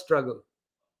farmers' struggle.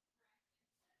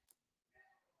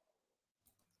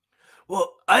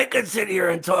 Well, I could sit here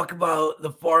and talk about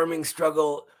the farming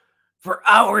struggle for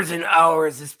hours and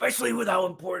hours, especially with how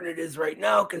important it is right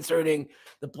now concerning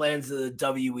the plans of the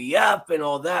WEF and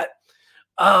all that.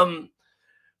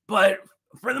 But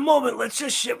for the moment, let's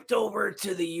just shift over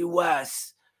to the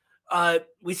U.S.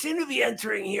 We seem to be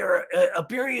entering here a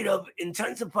period of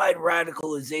intensified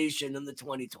radicalization in the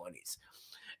 2020s.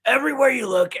 Everywhere you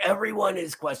look, everyone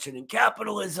is questioning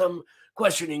capitalism,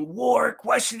 questioning war,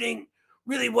 questioning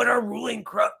really what our ruling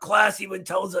class even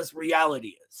tells us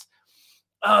reality is.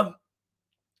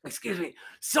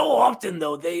 So often,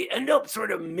 though, they end up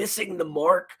sort of missing the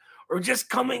mark or just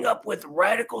coming up with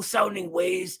radical sounding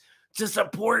ways to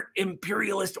support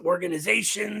imperialist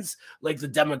organizations like the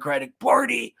Democratic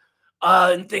Party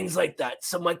and things like that.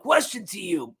 So my question to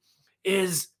you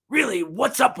is really,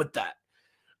 what's up with that?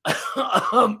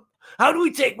 How do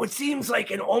we take what seems like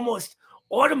an almost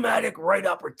automatic right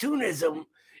opportunism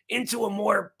into a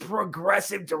more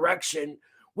progressive direction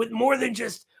with more than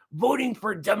just voting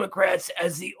for Democrats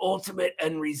as the ultimate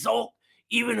end result,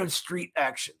 even of street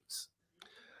actions?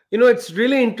 It's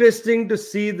really interesting to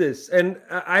see this. And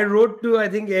I wrote to, I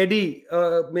think, Eddie,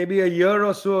 maybe a year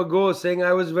or so ago, saying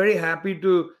I was very happy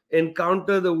to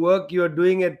encounter the work you're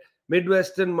doing at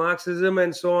Midwestern Marxism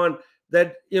and so on.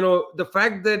 That, the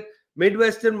fact that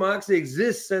Midwestern Marx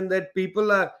exists and that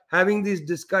people are having these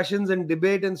discussions and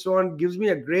debate and so on gives me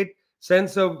a great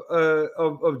sense of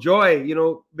joy,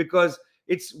 because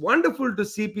it's wonderful to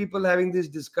see people having these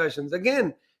discussions.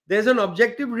 Again, there's an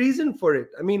objective reason for it.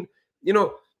 I mean,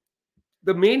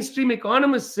 the mainstream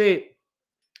economists say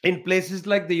in places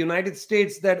like the United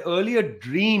States that earlier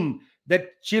dream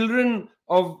that children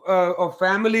of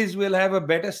families will have a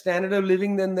better standard of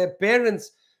living than their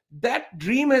parents. That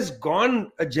dream has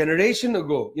gone a generation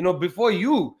ago. Before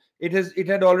you, it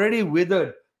had already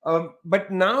withered. But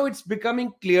now it's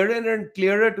becoming clearer and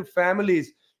clearer to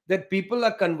families that people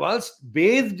are convulsed,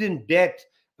 bathed in debt,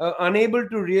 unable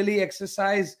to really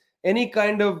exercise any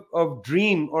kind of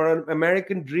dream or an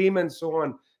American dream and so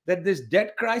on. That this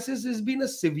debt crisis has been a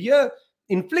severe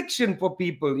infliction for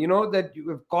people. That you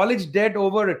have college debt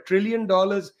over $1 trillion,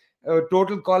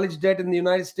 total college debt in the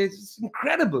United States. It's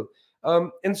incredible.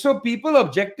 And so people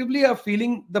objectively are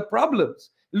feeling the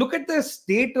problems. Look at the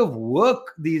state of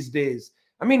work these days.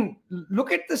 I mean,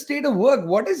 look at the state of work.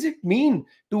 What does it mean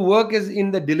to work as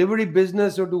in the delivery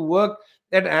business or to work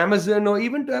at Amazon or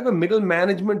even to have a middle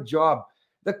management job?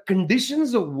 The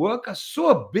conditions of work are so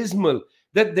abysmal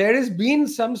that there has been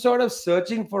some sort of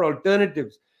searching for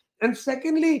alternatives. And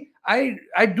secondly, I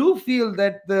do feel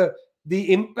that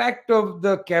the impact of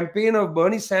the campaign of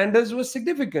Bernie Sanders was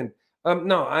significant.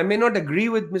 Now, I may not agree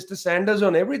with Mr. Sanders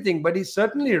on everything, but he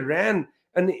certainly ran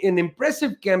an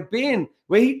impressive campaign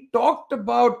where he talked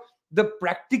about the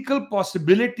practical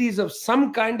possibilities of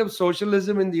some kind of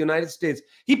socialism in the United States.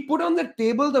 He put on the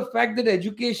table the fact that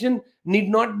education need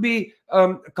not be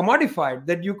commodified,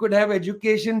 that you could have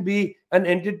education be an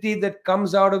entity that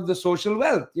comes out of the social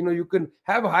wealth. You can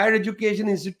have higher education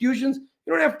institutions.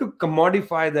 You don't have to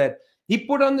commodify that. He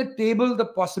put on the table the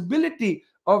possibility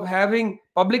of having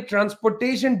public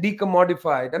transportation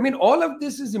decommodified. I mean, all of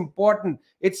this is important.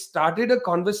 It started a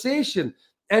conversation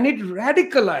and it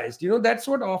radicalized. That's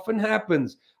what often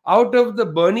happens. Out of the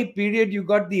Bernie period, you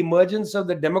got the emergence of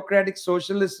the Democratic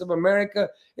Socialists of America.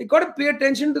 You got to pay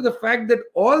attention to the fact that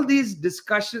all these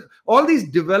discussions, all these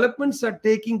developments are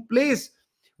taking place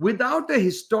without a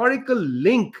historical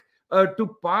link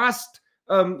to past,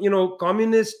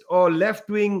 communist or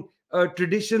left-wing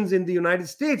traditions in the United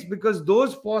States, because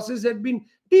those forces had been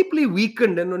deeply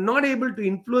weakened and were not able to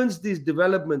influence these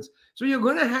developments. So you're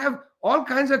going to have all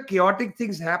kinds of chaotic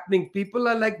things happening. People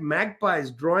are like magpies,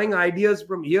 drawing ideas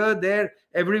from here, there,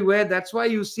 everywhere. That's why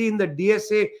you see in the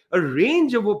DSA a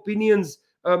range of opinions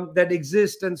that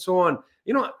exist and so on.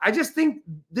 I just think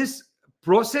this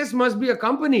process must be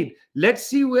accompanied. Let's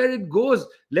see where it goes.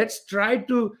 Let's try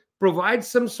to provide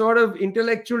some sort of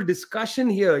intellectual discussion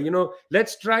here.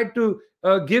 Let's try to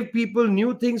give people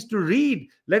new things to read.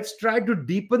 Let's try to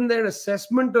deepen their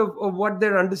assessment of what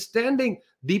they're understanding,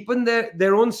 deepen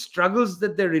their own struggles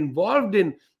that they're involved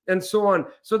in, and so on.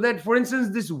 So that, for instance,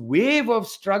 this wave of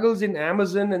struggles in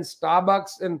Amazon and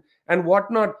Starbucks and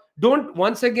whatnot don't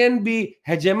once again be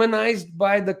hegemonized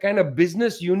by the kind of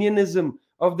business unionism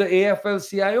of the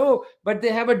AFL-CIO, but they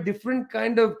have a different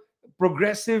kind of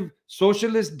progressive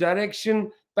socialist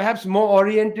direction, perhaps more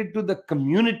oriented to the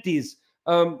communities,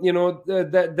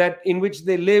 that in which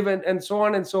they live and so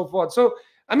on and so forth. So,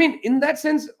 I mean, in that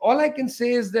sense, all I can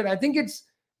say is that I think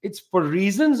it's for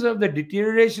reasons of the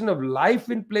deterioration of life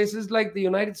in places like the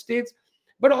United States,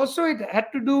 but also it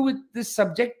had to do with this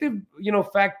subjective,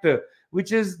 factor,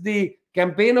 which is the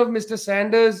campaign of Mr.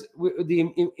 Sanders,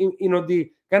 the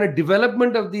kind of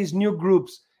development of these new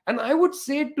groups. And I would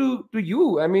say to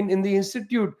you, I mean, in the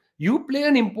Institute, you play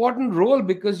an important role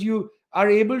because you are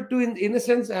able to, in a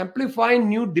sense, amplify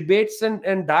new debates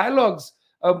and dialogues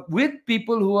with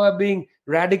people who are being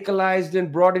radicalized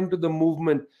and brought into the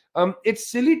movement.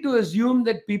 It's silly to assume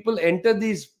that people enter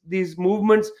these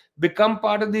movements, become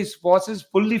part of these forces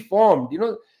fully formed.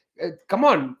 Come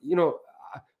on,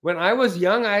 when I was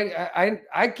young,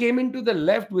 I came into the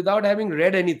left without having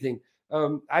read anything.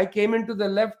 I came into the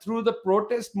left through the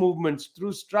protest movements,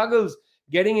 through struggles,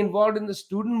 getting involved in the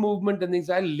student movement and things.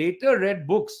 I later read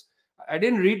books. I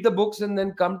didn't read the books and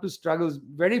then come to struggles.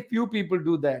 Very few people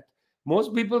do that.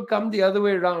 Most people come the other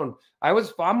way around. I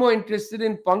was far more interested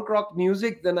in punk rock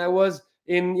music than I was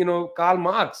in, Karl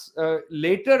Marx.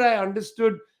 Later, I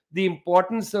understood the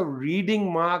importance of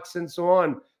reading Marx and so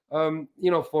on.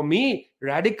 For me,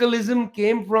 radicalism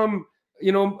came from,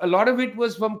 a lot of it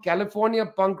was from California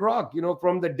punk rock,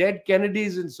 from the Dead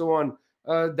Kennedys and so on.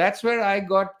 That's where I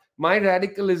got my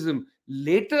radicalism.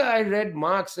 Later, I read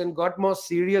Marx and got more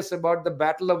serious about the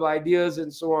battle of ideas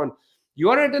and so on. You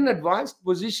are at an advanced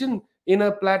position in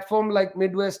a platform like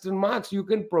Midwestern Marx. You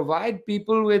can provide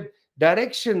people with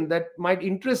direction that might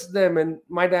interest them and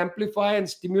might amplify and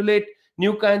stimulate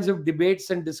new kinds of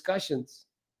debates and discussions.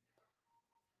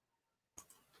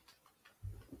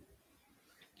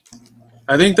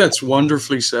 I think that's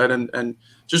wonderfully said. And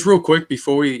just real quick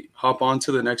before we hop on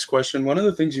to the next question, one of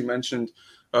the things you mentioned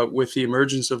with the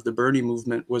emergence of the Bernie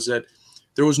movement was that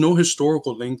there was no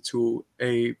historical link to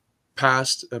a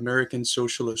past American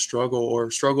socialist struggle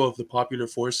or struggle of the popular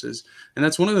forces. And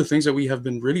that's one of the things that we have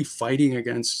been really fighting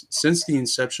against since the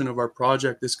inception of our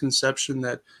project, this conception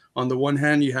that on the one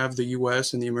hand, you have the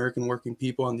US and the American working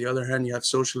people. On the other hand, you have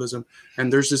socialism.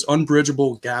 And there's this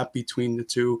unbridgeable gap between the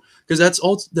two, because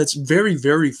that's very,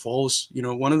 very false. You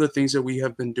know, one of the things that we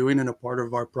have been doing in a part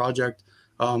of our project,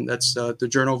 that's the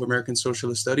Journal of American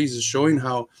Socialist Studies, is showing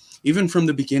how even from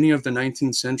the beginning of the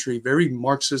 19th century, very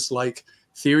Marxist-like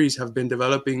theories have been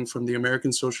developing from the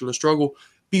American socialist struggle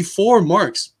before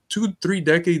Marx, 2-3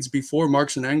 decades before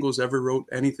Marx and Engels ever wrote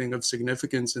anything of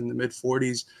significance in the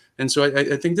mid-40s. And so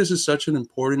I think this is such an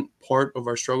important part of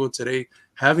our struggle today,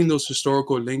 having those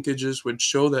historical linkages which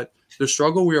show that the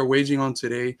struggle we are waging on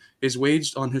today is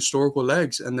waged on historical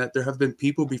legs, and that there have been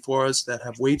people before us that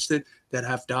have waged it, that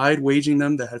have died waging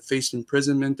them, that have faced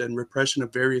imprisonment and repression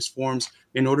of various forms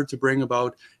in order to bring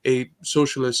about a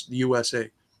socialist USA.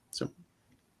 So.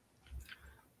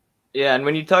 Yeah, and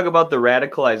when you talk about the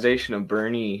radicalization of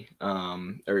Bernie,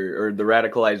 or the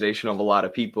radicalization of a lot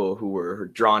of people who were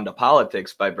drawn to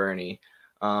politics by Bernie,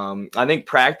 I think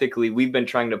practically we've been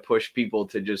trying to push people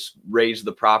to just raise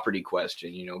the property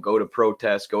question, you know, go to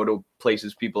protests, go to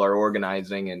places people are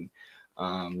organizing,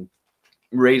 and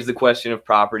raise the question of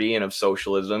property and of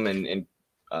socialism, and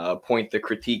point the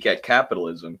critique at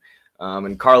capitalism.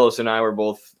 And Carlos and I were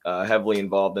both heavily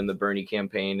involved in the Bernie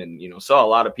campaign, and, you know, saw a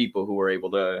lot of people who were able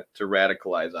to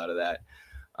radicalize out of that.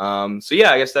 So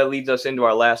yeah, I guess that leads us into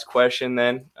our last question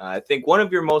then. I think one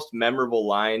of your most memorable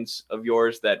lines of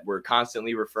yours that we're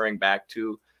constantly referring back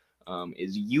to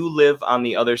is "You live on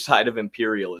the other side of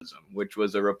imperialism," which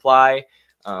was a reply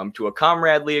to a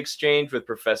comradely exchange with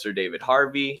Professor David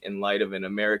Harvey in light of an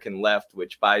American left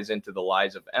which buys into the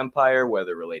lies of empire,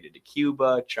 whether related to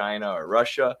Cuba, China, or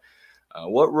Russia.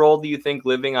 What role do you think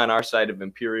living on our side of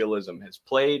imperialism has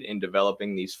played in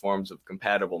developing these forms of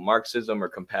compatible Marxism or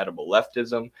compatible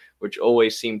leftism, which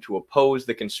always seem to oppose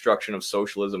the construction of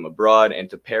socialism abroad and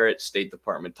to parrot State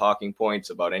Department talking points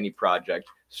about any project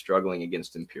struggling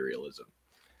against imperialism?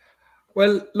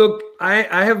 Well, look,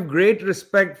 I have great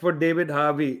respect for David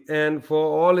Harvey and for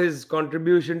all his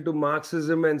contribution to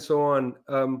Marxism and so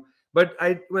on. But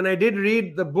when I did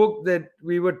read the book that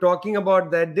we were talking about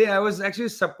that day, I was actually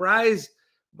surprised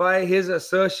by his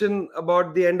assertion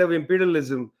about the end of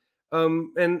imperialism.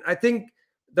 And I think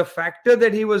the factor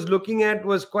that he was looking at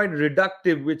was quite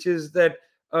reductive, which is that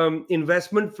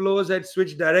investment flows had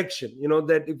switched direction. You know,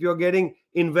 that if you're getting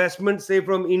investment, say,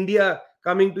 from India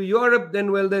coming to Europe,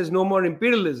 then, well, there's no more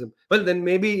imperialism. Well, then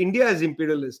maybe India is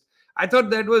imperialist. I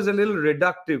thought that was a little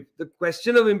reductive. The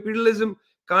question of imperialism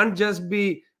can't just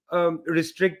be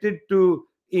restricted to,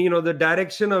 you know, the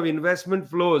direction of investment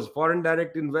flows, foreign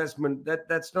direct investment.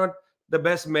 That's not the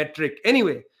best metric.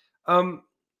 Anyway,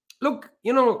 look,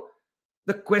 you know,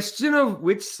 the question of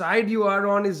which side you are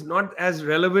on is not as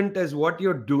relevant as what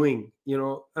you're doing. You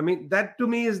know, I mean, that to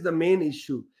me is the main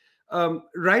issue.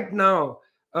 Right now,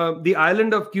 the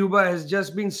island of Cuba has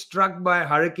just been struck by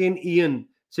Hurricane Ian.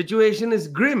 Situation is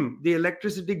grim. The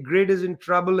electricity grid is in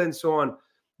trouble and so on.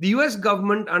 The US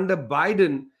government under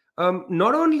Biden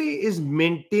not only is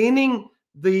maintaining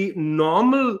the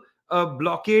normal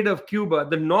blockade of Cuba,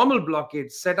 the normal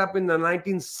blockade set up in the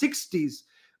 1960s,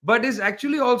 but is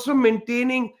actually also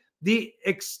maintaining the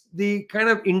kind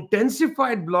of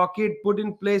intensified blockade put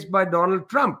in place by Donald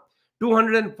Trump.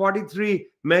 243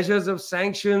 measures of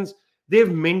sanctions.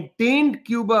 They've maintained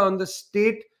Cuba on the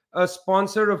state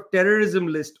sponsor of terrorism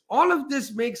list. All of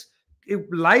this makes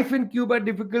life in Cuba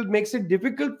difficult, makes it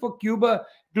difficult for Cuba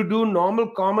to do normal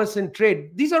commerce and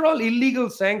trade. These are all illegal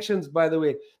sanctions, by the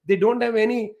way. They don't have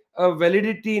any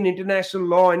validity in international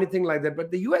law, anything like that.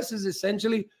 But the US is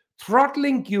essentially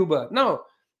throttling Cuba. Now,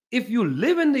 if you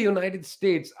live in the United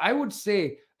States, I would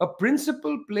say a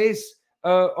principal place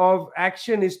of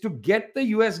action is to get the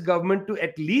US government to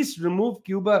at least remove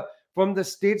Cuba from the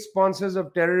state sponsors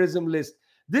of terrorism list.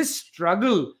 This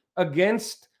struggle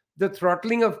against the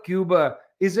throttling of Cuba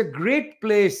is a great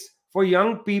place for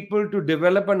young people to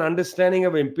develop an understanding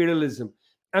of imperialism.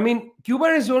 I mean, Cuba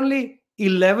is only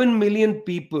 11 million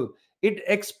people. It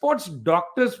exports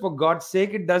doctors, for God's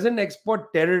sake. It doesn't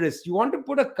export terrorists. You want to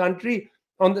put a country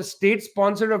on the state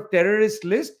sponsor of terrorist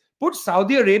list? Put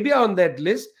Saudi Arabia on that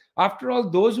list. After all,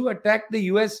 those who attacked the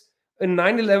US in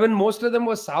 9/11, most of them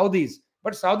were Saudis.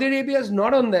 But Saudi Arabia is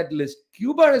not on that list.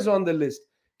 Cuba is on the list.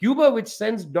 Cuba, which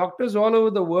sends doctors all over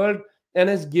the world and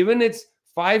has given its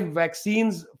 5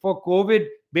 vaccines for COVID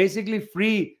basically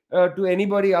free to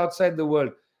anybody outside the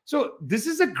world. So this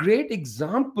is a great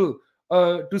example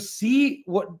to see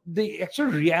what the actual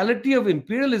reality of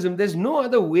imperialism. There's no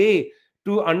other way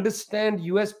to understand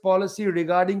US policy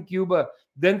regarding Cuba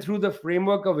than through the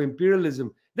framework of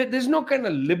imperialism. There's no kind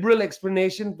of liberal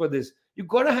explanation for this. You've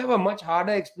got to have a much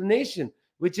harder explanation,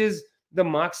 which is the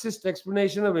Marxist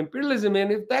explanation of imperialism.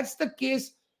 And if that's the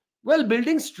case, well,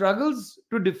 building struggles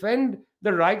to defend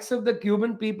the rights of the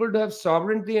Cuban people to have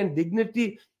sovereignty and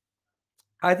dignity,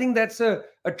 I think that's a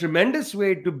tremendous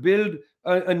way to build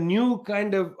a new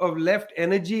kind of left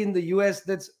energy in the US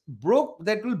that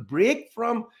will break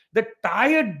from the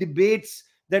tired debates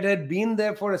that had been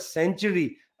there for a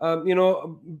century,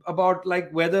 about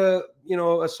like whether,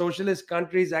 a socialist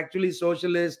country is actually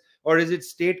socialist or is it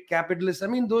state capitalist. I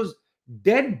mean, those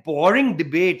dead boring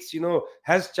debates,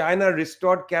 has China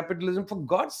restored capitalism? For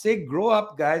God's sake, grow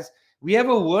up, guys. We have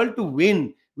a world to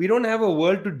win. We don't have a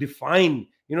world to define.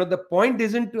 The point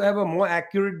isn't to have a more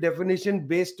accurate definition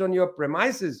based on your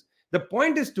premises. The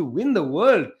point is to win the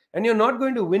world. And you're not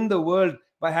going to win the world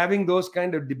by having those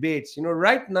kind of debates.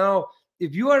 Right now,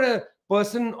 if you are a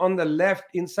person on the left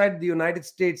inside the United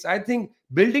States, I think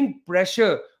building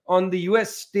pressure on the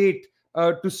US state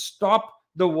to stop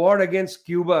the war against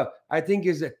Cuba, I think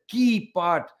is a key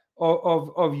part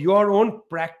of your own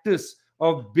practice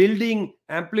of building,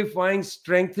 amplifying,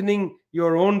 strengthening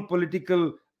your own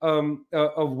political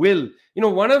of will.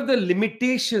 One of the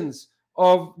limitations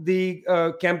of the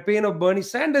campaign of Bernie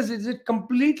Sanders is it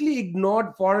completely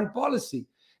ignored foreign policy.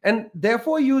 And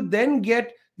therefore, you then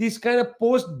get these kind of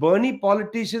post-Bernie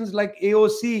politicians like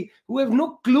AOC who have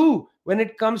no clue when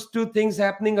it comes to things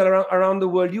happening around the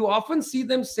world. You often see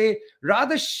them say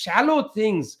rather shallow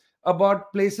things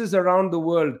about places around the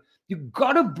world. You've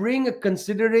got to bring a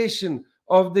consideration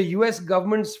of the US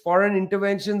government's foreign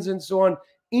interventions and so on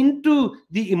into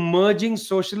the emerging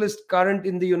socialist current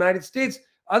in the United States.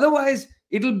 Otherwise,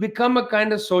 it'll become a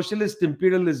kind of socialist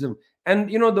imperialism. And,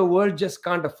 the world just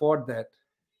can't afford that.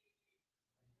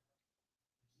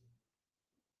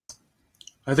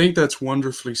 I think that's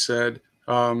wonderfully said.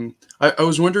 I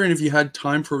was wondering if you had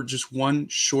time for just one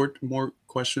more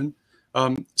question.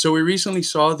 So we recently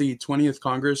saw the 20th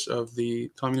Congress of the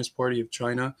Communist Party of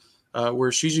China,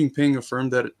 where Xi Jinping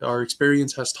affirmed that our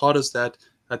experience has taught us that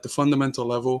at the fundamental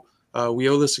level, we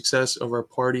owe the success of our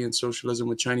party and socialism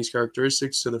with Chinese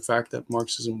characteristics to the fact that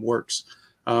Marxism works.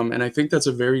 And I think that's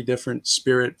a very different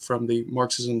spirit from the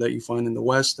Marxism that you find in the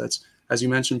West. That's, as you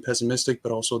mentioned, pessimistic,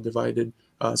 but also divided,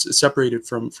 separated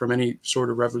from any sort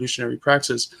of revolutionary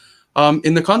praxis.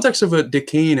 In the context of a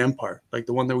decaying empire, like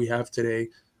the one that we have today,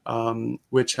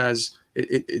 which has,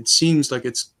 it seems like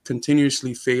it's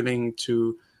continuously failing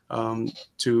to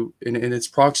in its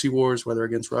proxy wars, whether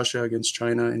against Russia, against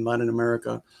China, in Latin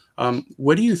America.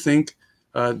 What do you think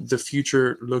the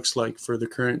future looks like for the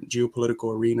current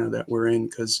geopolitical arena that we're in?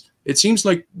 Because it seems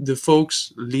like the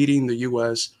folks leading the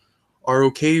US are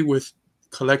okay with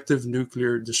collective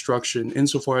nuclear destruction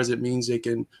insofar as it means they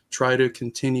can try to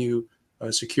continue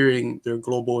securing their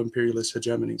global imperialist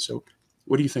hegemony. So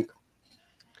what do you think?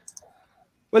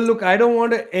 Well, look, I don't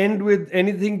want to end with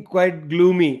anything quite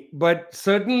gloomy, but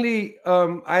certainly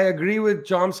I agree with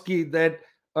Chomsky that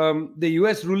the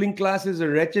US ruling class is a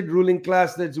wretched ruling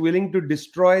class that's willing to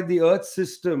destroy the Earth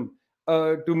system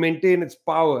to maintain its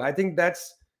power. I think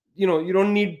that's, you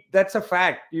don't need, that's a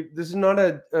fact. This is not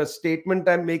a statement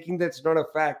I'm making that's not a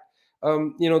fact.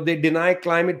 They deny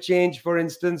climate change, for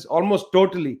instance, almost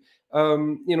totally.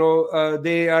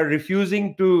 They are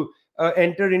refusing to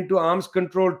enter into arms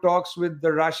control talks with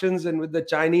the Russians and with the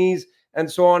Chinese and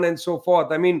so on and so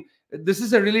forth. I mean, this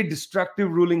is a really destructive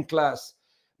ruling class.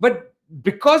 But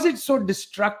because it's so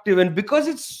destructive and because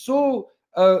it's so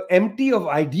empty of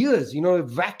ideas,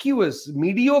 vacuous,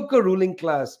 mediocre ruling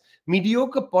class,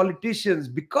 mediocre politicians,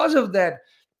 because of that,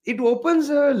 it opens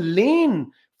a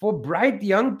lane for bright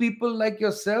young people like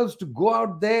yourselves to go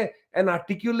out there and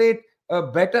articulate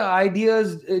better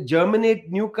ideas, germinate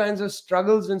new kinds of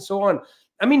struggles and so on.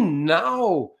 I mean,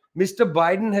 now Mr.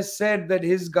 Biden has said that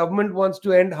his government wants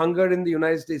to end hunger in the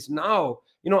United States. Now,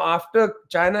 after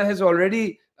China has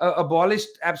already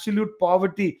abolished absolute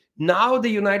poverty. Now the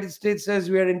United States says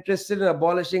we are interested in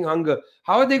abolishing hunger.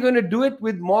 How are they going to do it?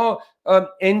 With more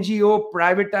NGO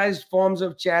privatized forms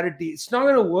of charity? It's not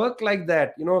going to work like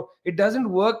that. It doesn't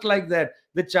work like that.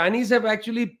 The Chinese have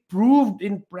actually proved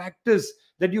in practice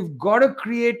that you've got to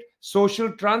create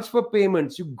social transfer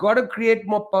payments. You've got to create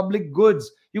more public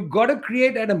goods. You've got to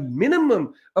create at a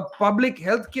minimum a public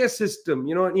healthcare system,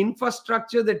 an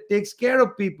infrastructure that takes care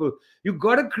of people. You've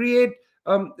got to create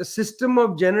a system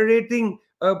of generating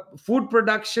food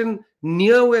production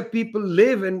near where people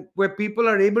live and where people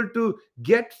are able to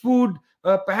get food,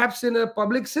 perhaps in a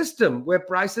public system where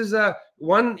prices are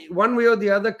one way or the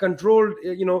other controlled.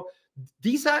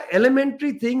 These are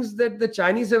elementary things that the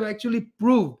Chinese have actually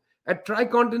proved. At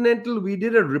Tricontinental, we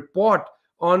did a report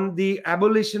on the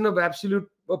abolition of absolute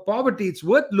poverty. It's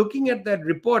worth looking at that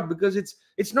report because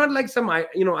it's not like some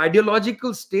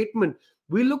ideological statement.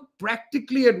 We look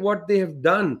practically at what they have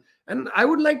done. And I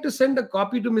would like to send a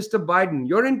copy to Mr. Biden.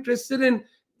 You're interested in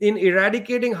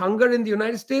eradicating hunger in the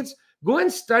United States? Go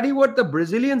and study what the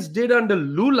Brazilians did under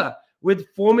Lula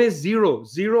with Fome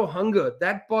Zero hunger,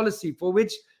 that policy for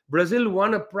which Brazil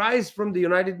won a prize from the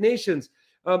United Nations.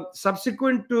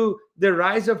 Subsequent to the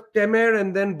rise of Temer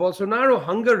and then Bolsonaro,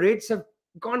 hunger rates have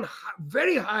gone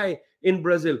very high in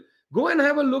Brazil. Go and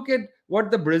have a look at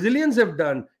what the Brazilians have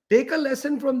done. Take a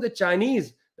lesson from the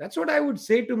Chinese. That's what I would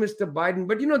say to Mr. Biden.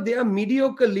 But they are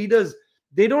mediocre leaders.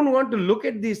 They don't want to look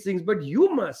at these things. But you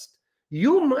must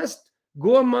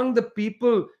go among the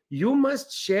people. You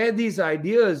must share these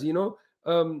ideas. You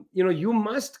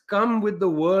must come with the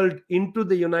world into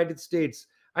the United States.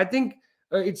 I think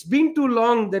it's been too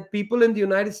long that people in the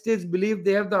United States believe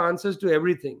they have the answers to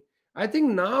everything. I think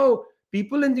now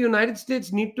people in the United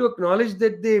States need to acknowledge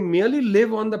that they merely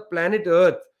live on the planet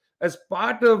Earth as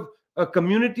part of a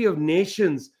community of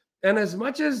nations. And as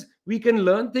much as we can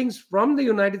learn things from the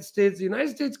United States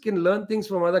can learn things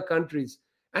from other countries.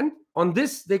 And on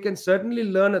this, they can certainly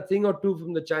learn a thing or two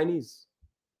from the Chinese.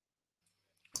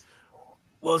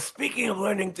 Well, speaking of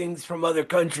learning things from other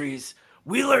countries,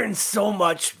 we learned so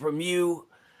much from you.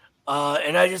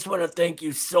 And I just want to thank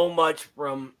you so much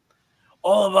from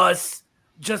all of us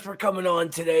just for coming on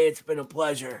today. It's been a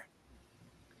pleasure.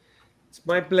 It's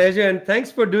my pleasure. And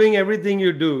thanks for doing everything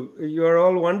you do. You're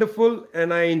all wonderful.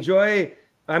 And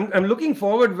I'm looking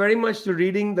forward very much to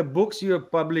reading the books you have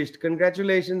published.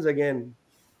 Congratulations again.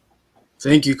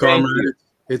 Thank you, comrade. Thank you.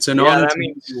 It's an honor to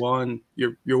meet you on.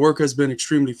 Your work has been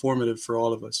extremely formative for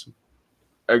all of us.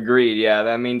 Agreed. Yeah,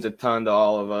 that means a ton to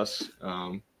all of us.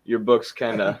 Your books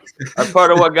kind of are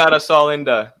part of what got us all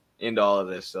into all of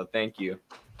this. So thank you.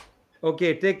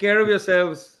 Okay, take care of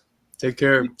yourselves. Take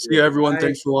care. See you, everyone. Bye.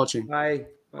 Thanks for watching. Bye.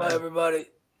 Bye, everybody.